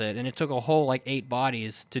across it, and it took a whole, 8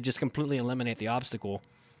 bodies to just completely eliminate the obstacle,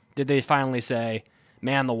 did they finally say,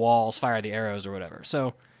 man the walls, fire the arrows, or whatever.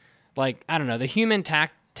 So, I don't know. The human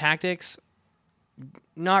tactics...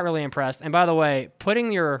 Not really impressed. And by the way,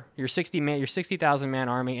 putting your 60,000 man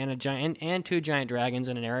army and 2 giant dragons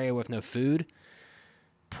in an area with no food,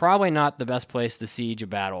 probably not the best place to siege a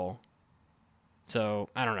battle. So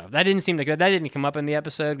I don't know. That didn't come up in the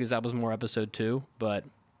episode because that was more episode 2. But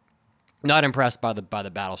not impressed by the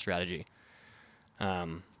battle strategy. Yeah.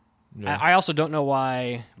 I also don't know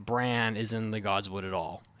why Bran is in the Godswood at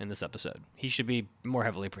all in this episode. He should be more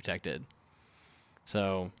heavily protected.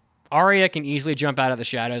 So. Arya can easily jump out of the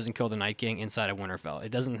shadows and kill the Night King inside of Winterfell. It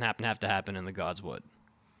doesn't have to happen in the Godswood.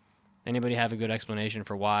 Anybody have a good explanation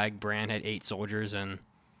for why Bran had 8 soldiers and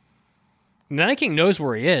the Night King knows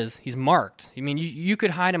where he is. He's marked. I mean, you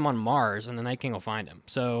could hide him on Mars and the Night King will find him.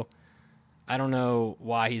 So I don't know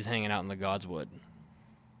why he's hanging out in the Godswood.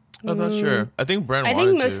 I'm not sure. I think Bran I wanted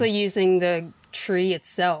think to. mostly using the tree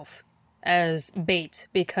itself as bait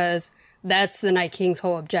because that's the Night King's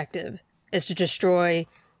whole objective is to destroy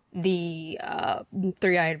the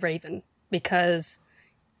three-eyed raven because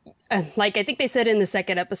I think they said in the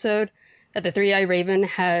second episode that the three-eyed raven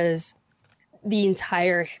has the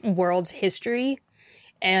entire world's history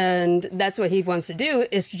and that's what he wants to do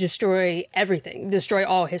is to destroy everything, destroy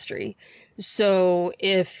all history. So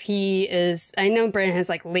if he is, I know Bran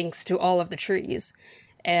has links to all of the trees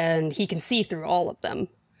and he can see through all of them.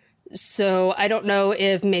 So I don't know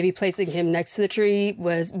if maybe placing him next to the tree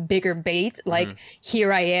was bigger bait,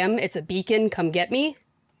 here I am, it's a beacon, come get me.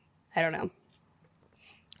 I don't know.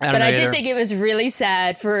 I did think it was really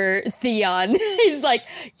sad for Theon. He's like,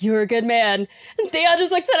 you're a good man. And Theon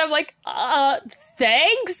just looks at him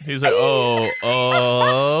thanks. He's like,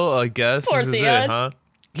 I guess Poor this is Theon. it, huh?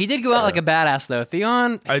 He did go out like a badass though.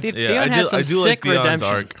 Theon had some sick redemption.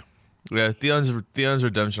 Arc. Yeah, Theon's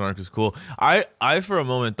redemption arc is cool. I for a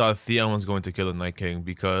moment thought Theon was going to kill the Night King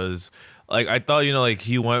because I thought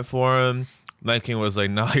he went for him. Night King was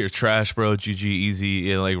like, nah, you're trash, bro. GG,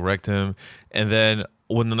 easy, and wrecked him. And then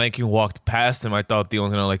when the Night King walked past him, I thought Theon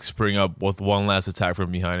was gonna spring up with one last attack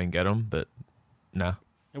from behind and get him, but nah.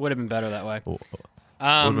 It would have been better that way. Would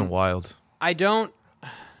have been wild. I don't.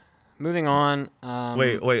 Moving on.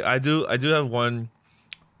 Wait. I do have one.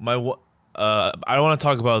 I don't want to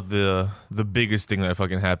talk about the biggest thing that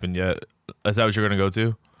fucking happened yet. Is that what you're gonna go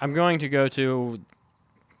to? I'm going to go to.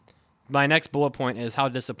 My next bullet point is how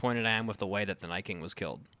disappointed I am with the way that the Night King was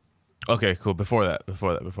killed. Okay, cool. Before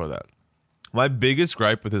that. My biggest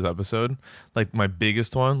gripe with this episode, my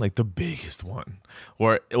biggest one, the biggest one,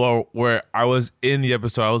 where I was in the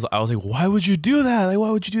episode, I was like, why would you do that?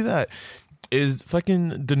 Why would you do that? Is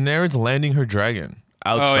fucking Daenerys landing her dragon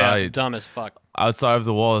outside. Oh yeah, dumb as fuck. Outside of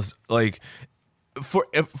the walls,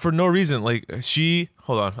 for no reason.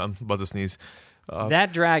 Hold on, I'm about to sneeze.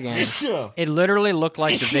 That dragon, it literally looked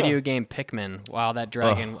like the video game Pikmin. Wow, that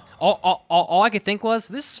dragon. All I could think was,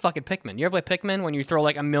 this is fucking Pikmin. You ever play Pikmin when you throw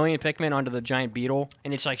like a million Pikmin onto the giant beetle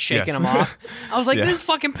and it's like shaking them off? I was like, this is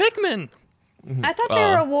fucking Pikmin. I thought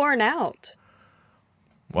they were worn out.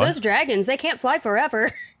 What? Those dragons, they can't fly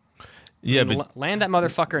forever. Yeah, but land that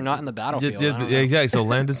motherfucker not in the battlefield. yeah, exactly. So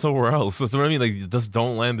land it somewhere else. That's what I mean. Like, just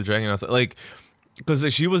don't land the dragon outside. Like,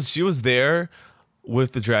 because she was there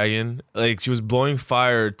with the dragon. Like, she was blowing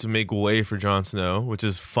fire to make way for Jon Snow, which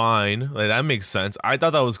is fine. Like, that makes sense. I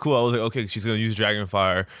thought that was cool. I was like, okay, she's gonna use dragon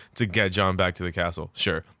fire to get Jon back to the castle.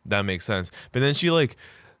 Sure, that makes sense. But then she like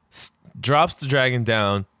drops the dragon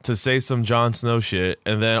down to say some Jon Snow shit,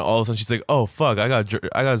 and then all of a sudden she's like, "Oh fuck, I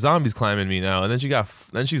got zombies climbing me now." And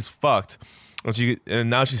then she's fucked, and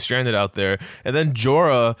now she's stranded out there. And then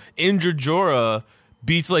injured Jorah,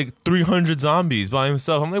 beats like 300 zombies by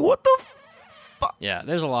himself. I'm like, what the fuck? Yeah,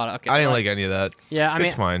 there's a lot of. Okay, I didn't like any of that. Yeah, I mean,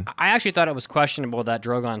 it's fine. I actually thought it was questionable that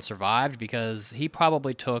Drogon survived because he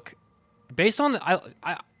probably took, based on the.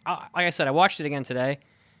 Like I said, I watched it again today,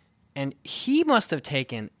 and he must have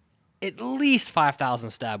taken at least 5,000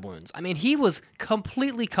 stab wounds. I mean, he was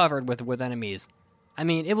completely covered with enemies. I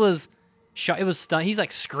mean, it was stun. He's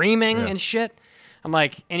like screaming and shit. I'm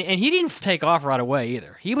like, and he didn't take off right away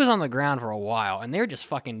either. He was on the ground for a while, and they were just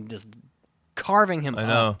fucking just carving him up. I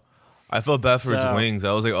know. I felt bad for his wings.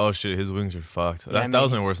 I was like, oh shit, his wings are fucked. Yeah, that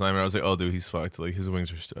was my worst nightmare. I was like, oh dude, he's fucked. Like, his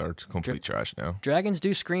wings are complete trash now. Dragons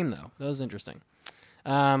do scream though. That was interesting.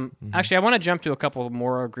 Actually, I want to jump to a couple of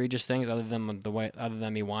more egregious things other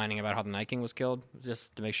than me whining about how the Night King was killed,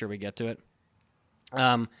 just to make sure we get to it.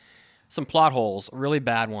 Some plot holes, really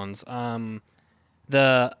bad ones.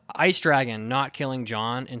 The ice dragon not killing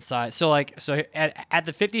Jon inside. So at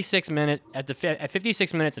the 56 minutes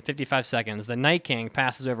and 55 seconds, the Night King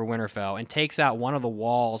passes over Winterfell and takes out one of the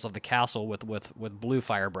walls of the castle with blue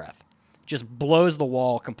fire breath. Just blows the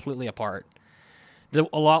wall completely apart.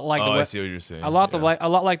 I see what you're saying. A lot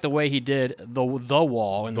like the way he did the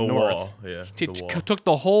wall in the north. Wall. Yeah, He the wall. took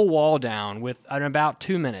the whole wall down in about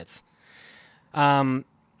 2 minutes. At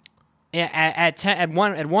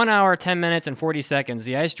 1 hour, 10 minutes, and 40 seconds,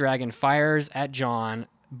 the ice dragon fires at Jon,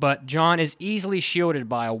 but Jon is easily shielded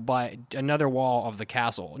by another wall of the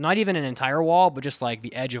castle. Not even an entire wall, but just like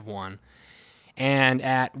the edge of one. And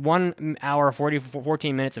at 1 hour,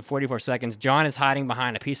 14 minutes, and 44 seconds, Jon is hiding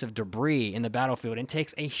behind a piece of debris in the battlefield and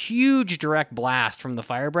takes a huge direct blast from the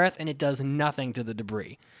fire breath, and it does nothing to the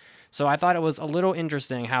debris. So I thought it was a little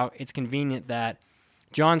interesting how it's convenient that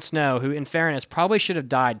Jon Snow, who in fairness probably should have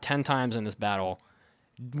died 10 times in this battle,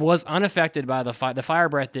 was unaffected by the fire. The fire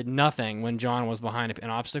breath did nothing when Jon was behind an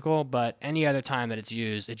obstacle, but any other time that it's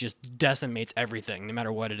used, it just decimates everything, no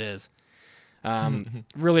matter what it is.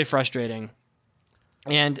 Really frustrating.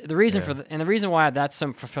 And the reason the reason why that's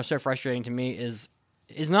so frustrating to me is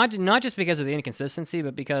not just because of the inconsistency,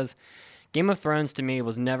 but because Game of Thrones to me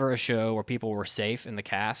was never a show where people were safe in the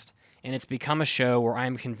cast, and it's become a show where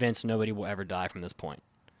I'm convinced nobody will ever die from this point.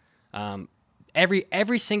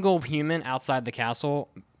 Every single human outside the castle,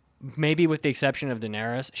 maybe with the exception of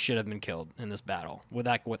Daenerys, should have been killed in this battle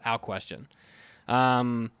without question.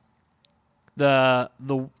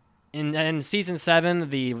 In season 7,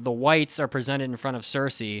 the whites are presented in front of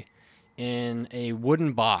Cersei in a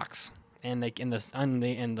wooden box, and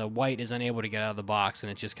the white is unable to get out of the box,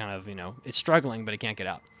 and it's just kind of it's struggling, but it can't get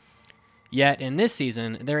out. Yet in this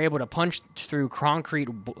season, they're able to punch through concrete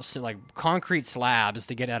slabs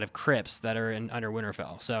to get out of crypts that are under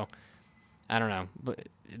Winterfell. So I don't know, but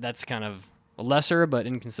that's kind of lesser but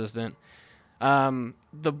inconsistent.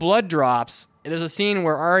 The blood drops. There's a scene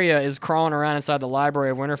where Arya is crawling around inside the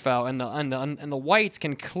library of Winterfell, and the whites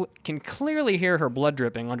can clearly hear her blood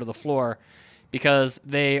dripping under the floor because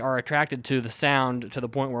they are attracted to the sound to the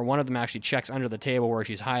point where one of them actually checks under the table where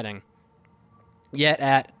she's hiding. Yet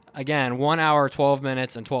at, again, 1 hour, 12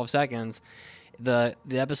 minutes, and 12 seconds, the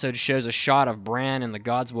episode shows a shot of Bran and the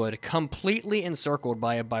Godswood completely encircled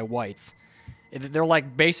by whites. They're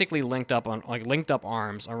like basically linked up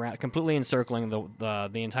arms around, completely encircling the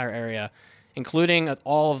entire area, including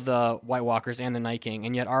all of the White Walkers and the Night King,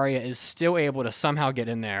 and yet Arya is still able to somehow get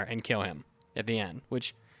in there and kill him at the end,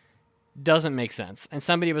 which doesn't make sense. And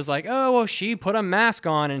somebody was like, "Oh, well, she put a mask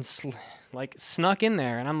on and snuck in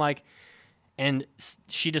there," and I'm like, and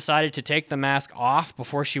she decided to take the mask off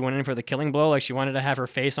before she went in for the killing blow, like she wanted to have her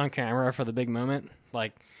face on camera for the big moment.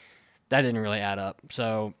 Like, that didn't really add up.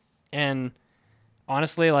 So, and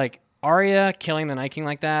honestly, like, Arya killing the Night King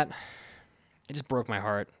like that, it just broke my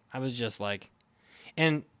heart. I was just like,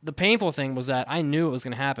 and the painful thing was that I knew it was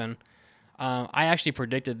going to happen. I actually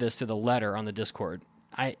predicted this to the letter on the Discord.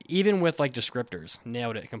 I even with like descriptors,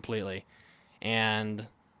 nailed it completely, and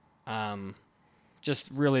just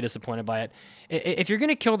really disappointed by it. If you're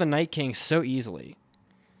gonna kill the Night King so easily,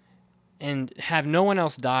 and have no one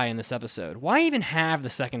else die in this episode, why even have the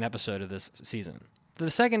second episode of this season?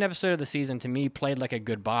 The second episode of the season, to me, played like a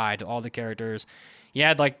goodbye to all the characters. You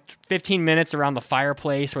had like 15 minutes around the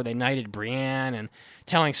fireplace where they knighted Brienne and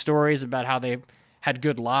telling stories about how they had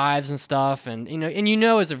good lives and stuff. And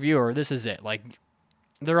as a viewer, this is it. Like,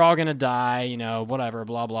 they're all gonna die, whatever,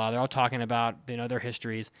 blah blah. They're all talking about their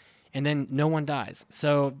histories, and then no one dies.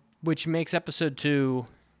 So, which makes episode 2,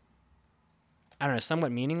 I don't know,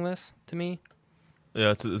 somewhat meaningless to me.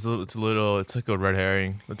 Yeah, it's like a red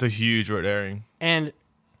herring. It's a huge red herring. And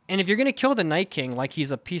if you're gonna kill the Night King like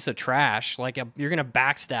he's a piece of trash, you're gonna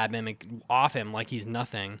backstab him and off him like he's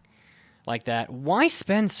nothing, like that, why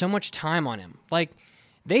spend so much time on him? Like,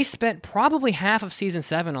 they spent probably half of season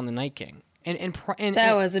 7 on the Night King. And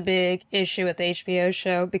that was a big issue with the HBO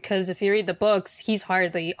show, because if you read the books, he's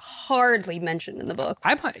hardly mentioned in the books.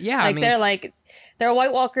 There are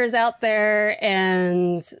White Walkers out there,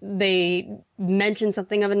 and they mention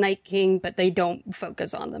something of a Night King, but they don't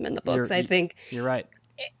focus on them in the books. I think you're right.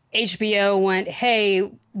 HBO went,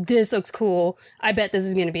 hey, this looks cool. I bet this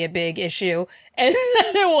is going to be a big issue. And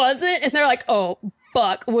then it wasn't. And they're like, oh,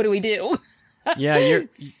 fuck, what do we do? Yeah,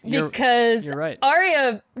 because you're right.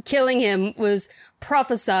 Arya killing him was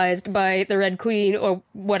prophesized by the Red Queen, or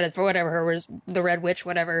whatever her was, the Red Witch,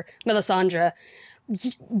 whatever, Melisandre,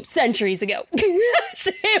 centuries ago.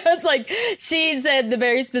 She said the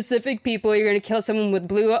very specific people, you're going to kill someone with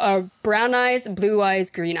brown eyes, blue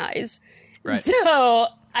eyes, green eyes. Right. So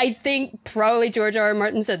I think probably George R. R.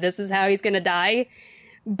 Martin said this is how he's going to die,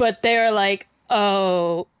 but they're like,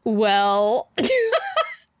 oh, well.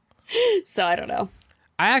 So I don't know.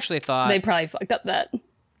 I actually thought they probably fucked up that.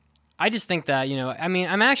 I just think that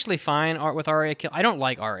I'm actually fine with Arya. I don't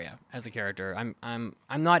like Arya as a character. I'm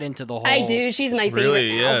not into the whole. I do. She's my favorite. Really?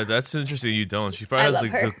 Now. Yeah, that's interesting. You don't. She probably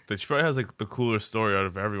has the coolest story out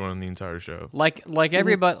of everyone in the entire show. Like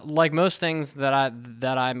everybody, like most things that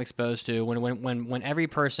I'm exposed to, when every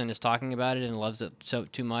person is talking about it and loves it so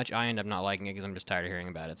too much, I end up not liking it because I'm just tired of hearing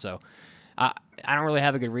about it. So I don't really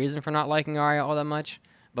have a good reason for not liking Arya all that much.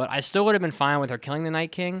 But I still would have been fine with her killing the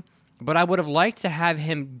Night King. But I would have liked to have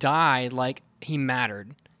him die like he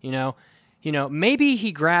mattered. Maybe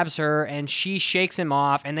he grabs her and she shakes him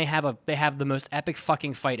off, and they have the most epic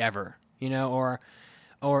fucking fight ever. Or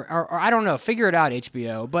I don't know. Figure it out,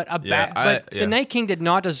 HBO. But the Night King did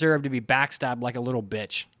not deserve to be backstabbed like a little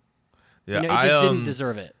bitch. Yeah, he just didn't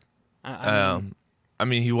deserve it. I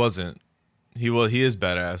mean, he wasn't. He is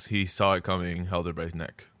badass. He saw it coming, held her by his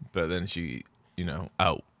neck, but then she.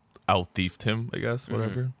 Out thiefed him, I guess,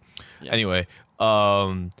 whatever. Mm-hmm. Yeah. Anyway,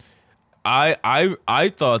 I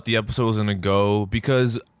thought the episode was gonna go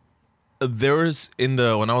because there was when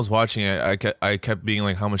I was watching it, I kept being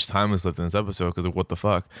like, how much time is left in this episode because of what the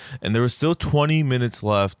fuck, and there was still 20 minutes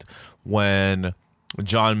left when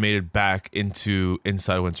Jon made it back inside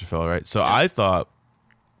Winterfell, right? So yeah.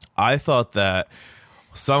 I thought that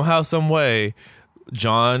somehow, some way,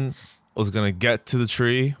 Jon was gonna get to the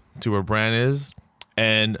tree, to where Bran is,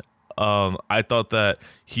 and I thought that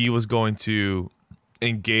he was going to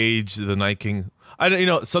engage the Night King.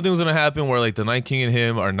 Something was going to happen where like the Night King and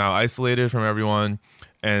him are now isolated from everyone,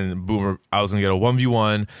 and boom, I was going to get a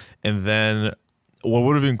 1v1, and then what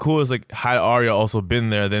would have been cool is like had Arya also been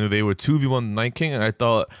there, then they would 2v1 the Night King, and I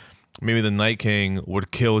thought maybe the Night King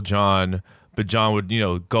would kill Jon, but Jon would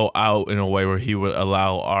go out in a way where he would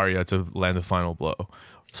allow Arya to land the final blow.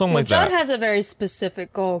 Something like that. Jon has a very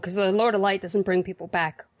specific goal because the Lord of Light doesn't bring people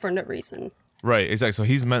back for no reason. Right, exactly. So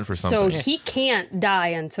he's meant for something. So he can't die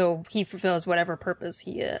until he fulfills whatever purpose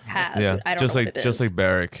he has. Yeah, I don't know what it is. Just like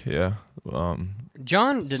Beric, yeah.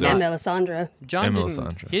 Jon did not. And Melisandre.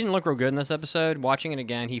 He didn't look real good in this episode. Watching it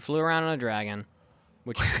again, he flew around on a dragon,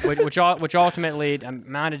 which ultimately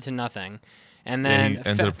amounted to nothing. And then he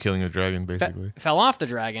ended up killing a dragon, basically. Fell off the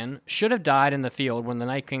dragon, should have died in the field when the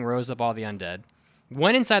Night King rose up all the undead.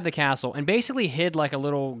 Went inside the castle and basically hid like a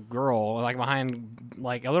little girl, like behind,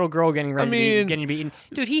 like a little girl getting ready getting beaten.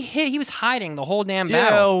 Dude, he was hiding the whole damn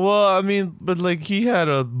battle. Yeah, well, but like he had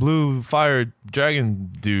a blue fire dragon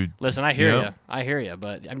dude. Listen, I hear you,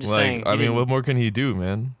 but I'm just saying. What more can he do,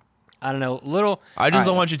 man? I don't know, I just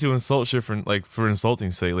don't want you to insult shit for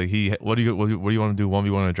insulting's sake. Like what do you want to do?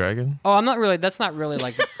 1v1 a dragon? Oh, I'm not really. That's not really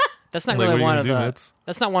like. That's not really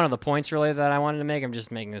that's not one of the points really that I wanted to make. I'm just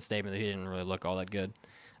making a statement that he didn't really look all that good.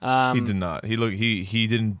 He did not. He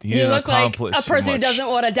didn't He looked like accomplish a person much. who doesn't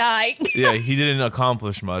want to die. Yeah, he didn't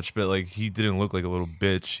accomplish much, but like he didn't look like a little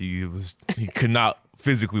bitch. He could not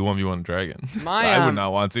physically 1v1 a dragon. I would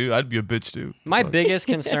not want to. I'd be a bitch too. My biggest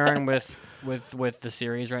concern with the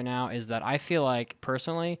series right now is that I feel like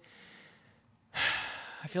personally,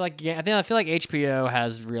 I feel like HBO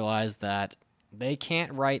has realized that they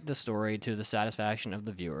can't write the story to the satisfaction of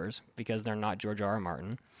the viewers because they're not George R. R.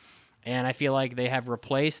 Martin. And I feel like they have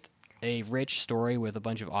replaced a rich story with a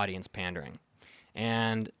bunch of audience pandering.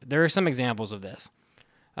 And there are some examples of this.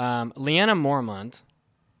 Lyanna Mormont,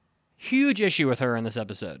 huge issue with her in this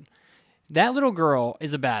episode. That little girl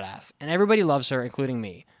is a badass, and everybody loves her, including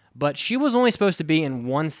me. But she was only supposed to be in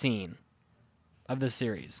one scene of this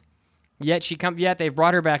series. Yet they've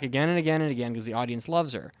brought her back again and again and again because the audience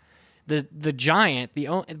loves her. The giant,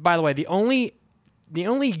 by the way, the only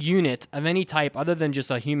unit of any type other than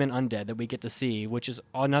just a human undead that we get to see, which is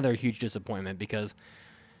another huge disappointment because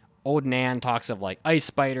old Nan talks of like ice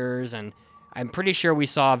spiders, and I'm pretty sure we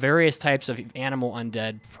saw various types of animal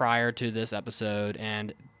undead prior to this episode.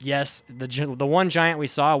 And yes, the one giant we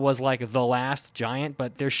saw was like the last giant,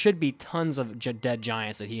 but there should be tons of dead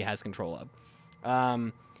giants that he has control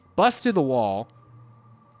of. Busts through the wall,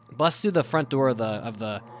 busts through the front door of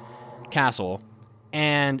the castle,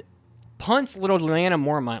 and punts little Lyanna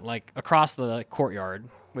Mormont like across the courtyard,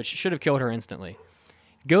 which should have killed her instantly.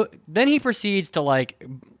 Then he proceeds to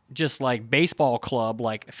just baseball club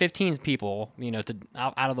 15 people, to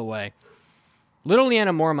out of the way. Little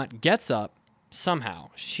Lyanna Mormont gets up somehow.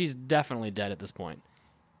 She's definitely dead at this point.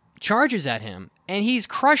 Charges at him, and he's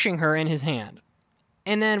crushing her in his hand.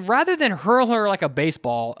 And then rather than hurl her like a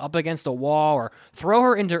baseball up against a wall or throw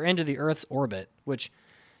her into the Earth's orbit, which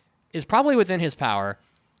is probably within his power,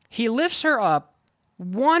 he lifts her up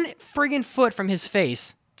 1 friggin' foot from his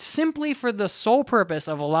face simply for the sole purpose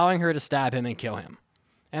of allowing her to stab him and kill him.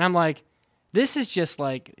 And I'm like, this is just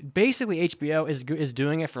basically HBO is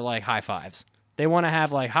doing it for high fives. They want to have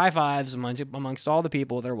high fives amongst all the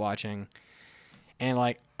people they're watching. And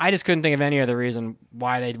I just couldn't think of any other reason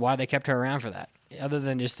why they kept her around for that, other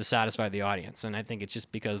than just to satisfy the audience. And I think it's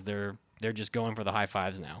just because they're just going for the high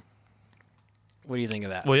fives now. What do you think of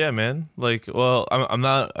that? Well, yeah, man. I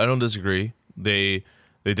don't disagree. They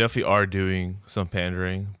definitely are doing some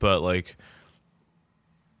pandering, but I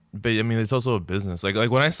mean, it's also a business.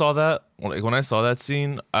 When I saw that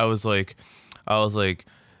scene, I was like, all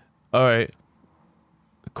right,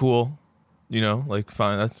 cool,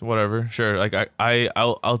 fine, that's whatever, sure.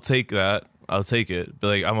 I'll take that. I'll take it.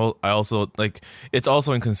 But I also it's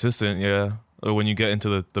also inconsistent, yeah. When you get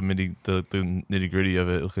into the nitty gritty of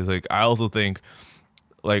it, because I also think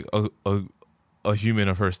a human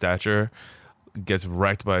of her stature gets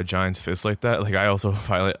wrecked by a giant's fist like that. I also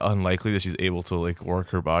find it unlikely that she's able to work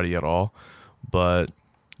her body at all. But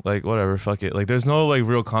whatever, fuck it. There's no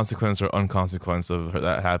real consequence or unconsequence of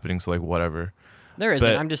that happening. So whatever. There isn't.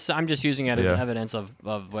 But, I'm just using it as evidence of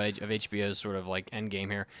HBO's sort of end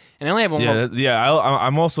game here. And I only have one more. Yeah.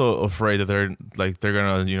 I'm also afraid that they're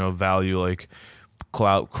gonna value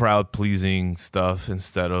crowd pleasing stuff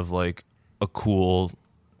instead of a cool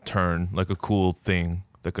turn, a cool thing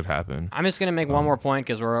that could happen. I'm just gonna make one more point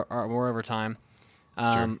because we're over time.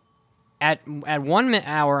 Sure. At 1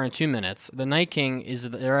 hour and 2 minutes, the Night King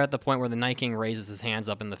they're at the point where the Night King raises his hands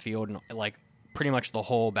up in the field and pretty much the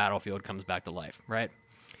whole battlefield comes back to life, right?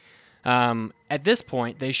 At this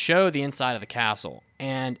point, they show the inside of the castle,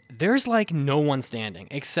 and there's no one standing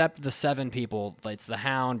except the 7 people. It's the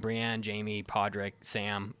Hound, Brienne, Jaime, Podrick,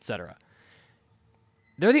 Sam, etc.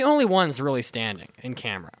 They're the only ones really standing in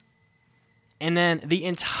camera. And then the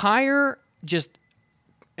entire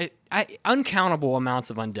uncountable amounts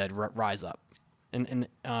of undead rise up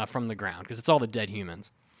from the ground because it's all the dead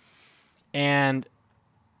humans. And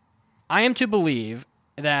I am to believe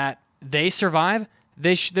that they survive.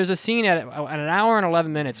 There's a scene at an hour and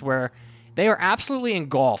 11 minutes where they are absolutely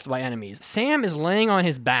engulfed by enemies. Sam is laying on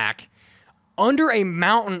his back under a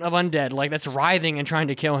mountain of undead, that's writhing and trying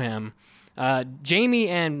to kill him. Jaime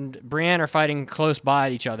and Brienne are fighting close by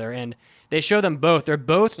each other, and they show them both. They're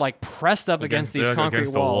both pressed up against these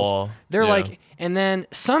concrete walls. They're and then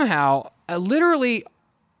somehow, literally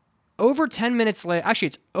over 10 minutes later, actually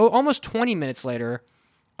it's almost 20 minutes later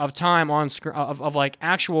of time on screen of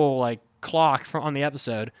actual clock on the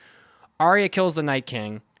episode, Arya kills the Night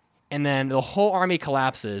King, and then the whole army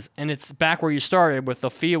collapses, and it's back where you started with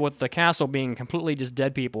the castle being completely just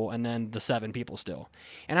dead people, and then the 7 people still.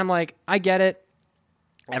 And I'm I get it.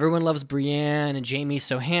 everyone loves Brienne, and Jaime's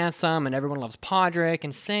so handsome, and everyone loves Podrick,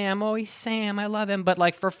 and Sam, oh, he's Sam, I love him. But,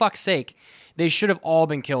 like, for fuck's sake, they should have all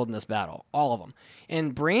been killed in this battle. All of them.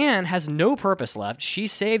 And Brienne has no purpose left. She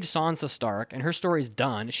saved Sansa Stark, and her story's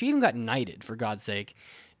done. She even got knighted, for God's sake.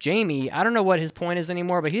 Jaime, I don't know what his point is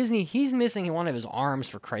anymore, but he's missing one of his arms,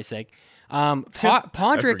 for Christ's sake. Podrick,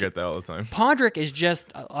 I forget that all the time. Podrick is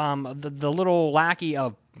just the little lackey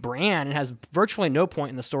of Bran and has virtually no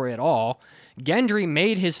point in the story at all. Gendry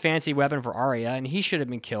made his fancy weapon for Arya, and he should have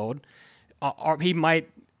been killed. He might...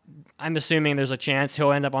 I'm assuming there's a chance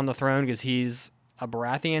he'll end up on the throne because he's a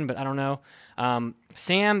Baratheon, but I don't know.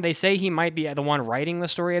 Sam, they say he might be the one writing the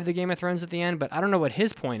story of the Game of Thrones at the end, but I don't know what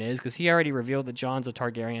his point is because he already revealed that Jon's a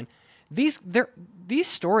Targaryen. These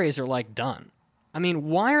stories are like done. I mean,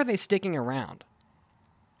 why are they sticking around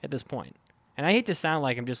at this point? And I hate to sound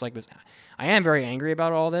like I'm just like this. I am very angry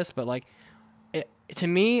about all this, but like, to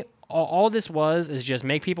me, all this is just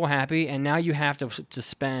make people happy, and now you have to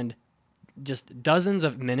spend just dozens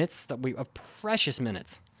of minutes of precious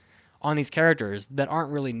minutes on these characters that aren't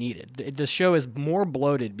really needed. The show is more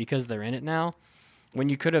bloated because they're in it now, when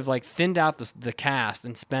you could have like thinned out the cast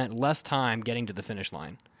and spent less time getting to the finish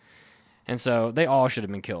line. And so they all should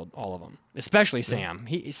have been killed, all of them, especially Sam.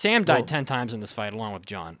 Sam died 10 times in this fight along with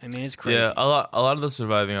Jon. I mean, it's crazy. Yeah, a lot of the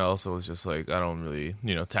surviving also was just like, I don't really,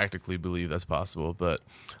 tactically believe that's possible. But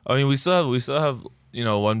I mean, we still have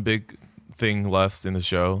one big thing left in the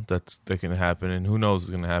show that can happen, and who knows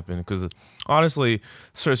what's going to happen, because honestly,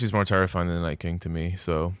 Cersei's more terrifying than the Night King to me.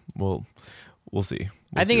 So we'll see.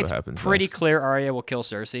 I think it's what happens pretty next. clear Arya will kill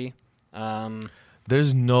Cersei.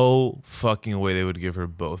 There's no fucking way they would give her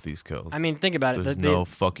both these kills. I mean, think about it. There's no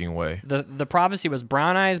fucking way. The prophecy was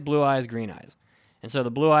brown eyes, blue eyes, green eyes. And so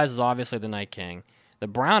the blue eyes is obviously the Night King. The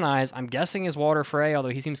brown eyes, I'm guessing, is Walder Frey, although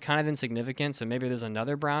he seems kind of insignificant, so maybe there's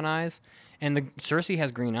another brown eyes. And Cersei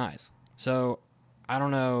has green eyes. So I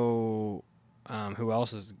don't know who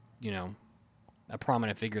else is, a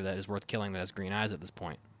prominent figure that is worth killing that has green eyes at this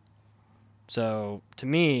point. So to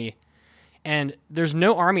me... And there's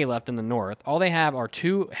no army left in the north. All they have are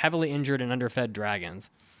 2 heavily injured and underfed dragons.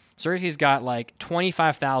 Cersei's got like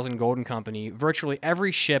 25,000 Golden Company, virtually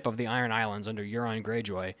every ship of the Iron Islands under Euron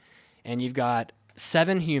Greyjoy. And you've got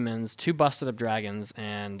 7 humans, 2 busted up dragons,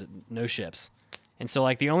 and no ships. And so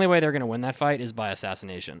like the only way they're going to win that fight is by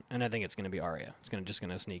assassination. And I think it's going to be Arya. It's just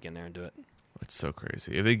going to sneak in there and do it. It's so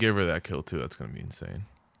crazy. If they give her that kill too, that's going to be insane.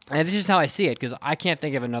 And this is how I see it, because I can't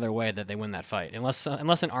think of another way that they win that fight, unless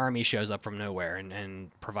an army shows up from nowhere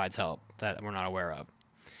and provides help that we're not aware of.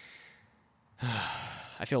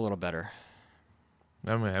 I feel a little better.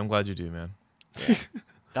 I'm glad you do, man.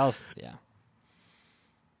 Yeah.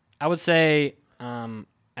 I would say,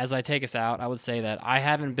 as I take us out, I would say that I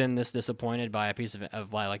haven't been this disappointed by a piece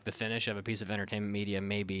of like the finish of a piece of entertainment media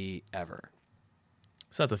maybe ever.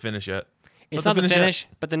 It's not the finish yet. It's not the finish,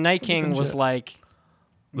 but the Night King was like...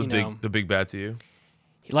 The big bad to you?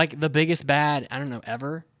 Like the biggest bad, I don't know,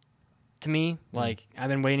 ever to me. Like I've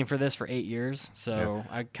been waiting for this for 8 years. So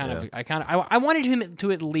yeah. I wanted him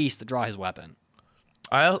to at least draw his weapon.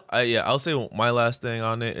 I'll say my last thing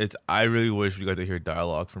on it. It's I really wish we got to hear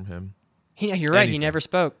dialogue from him. You're right. He never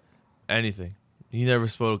spoke anything. He never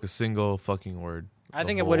spoke a single fucking word. I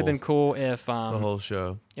think it would have been cool if the whole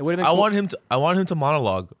show. It would have been. I want him to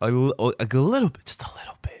monologue like a little bit, just a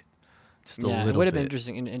little bit. It would have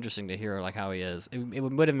been interesting to hear like how he is. It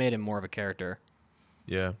would have made him more of a character.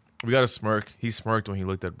 Yeah, we got a smirk. He smirked when he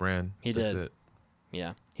looked at Bran. That's it.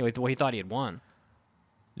 Yeah, he thought he had won.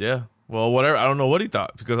 Yeah. Well, whatever. I don't know what he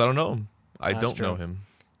thought because I don't know him. I don't know him.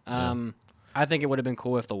 I think it would have been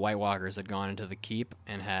cool if the White Walkers had gone into the keep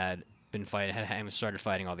and had started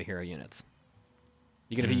fighting all the hero units.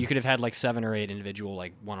 You could have had like 7 or 8 individual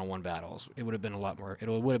like one-on-one battles. It would have been a lot more. It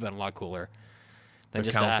would have been a lot cooler. The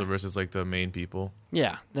council versus like the main people.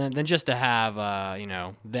 Yeah, than just to have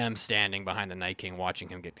them standing behind the Night King watching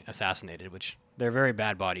him get assassinated, which they're very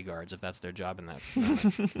bad bodyguards if that's their job in that.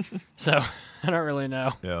 So I don't really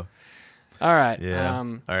know. Yeah. All right. Yeah.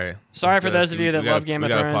 All right. Sorry for those of you that love Game of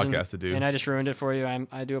Thrones. We got a podcast to do, and I just ruined it for you.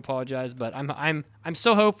 I do apologize, but I'm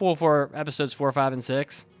still hopeful for episodes 4, 5, and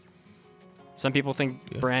 6. Some people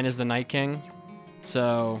think Bran is the Night King,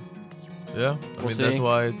 so yeah. I mean that's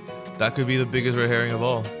why. That could be the biggest red herring of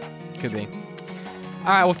all. Could be. All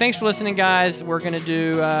right. Well, thanks for listening, guys. We're gonna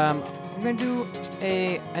do a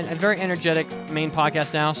very energetic main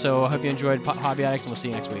podcast now. So I hope you enjoyed Hobby Addicts, and we'll see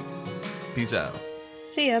you next week. Peace out.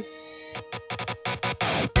 See ya.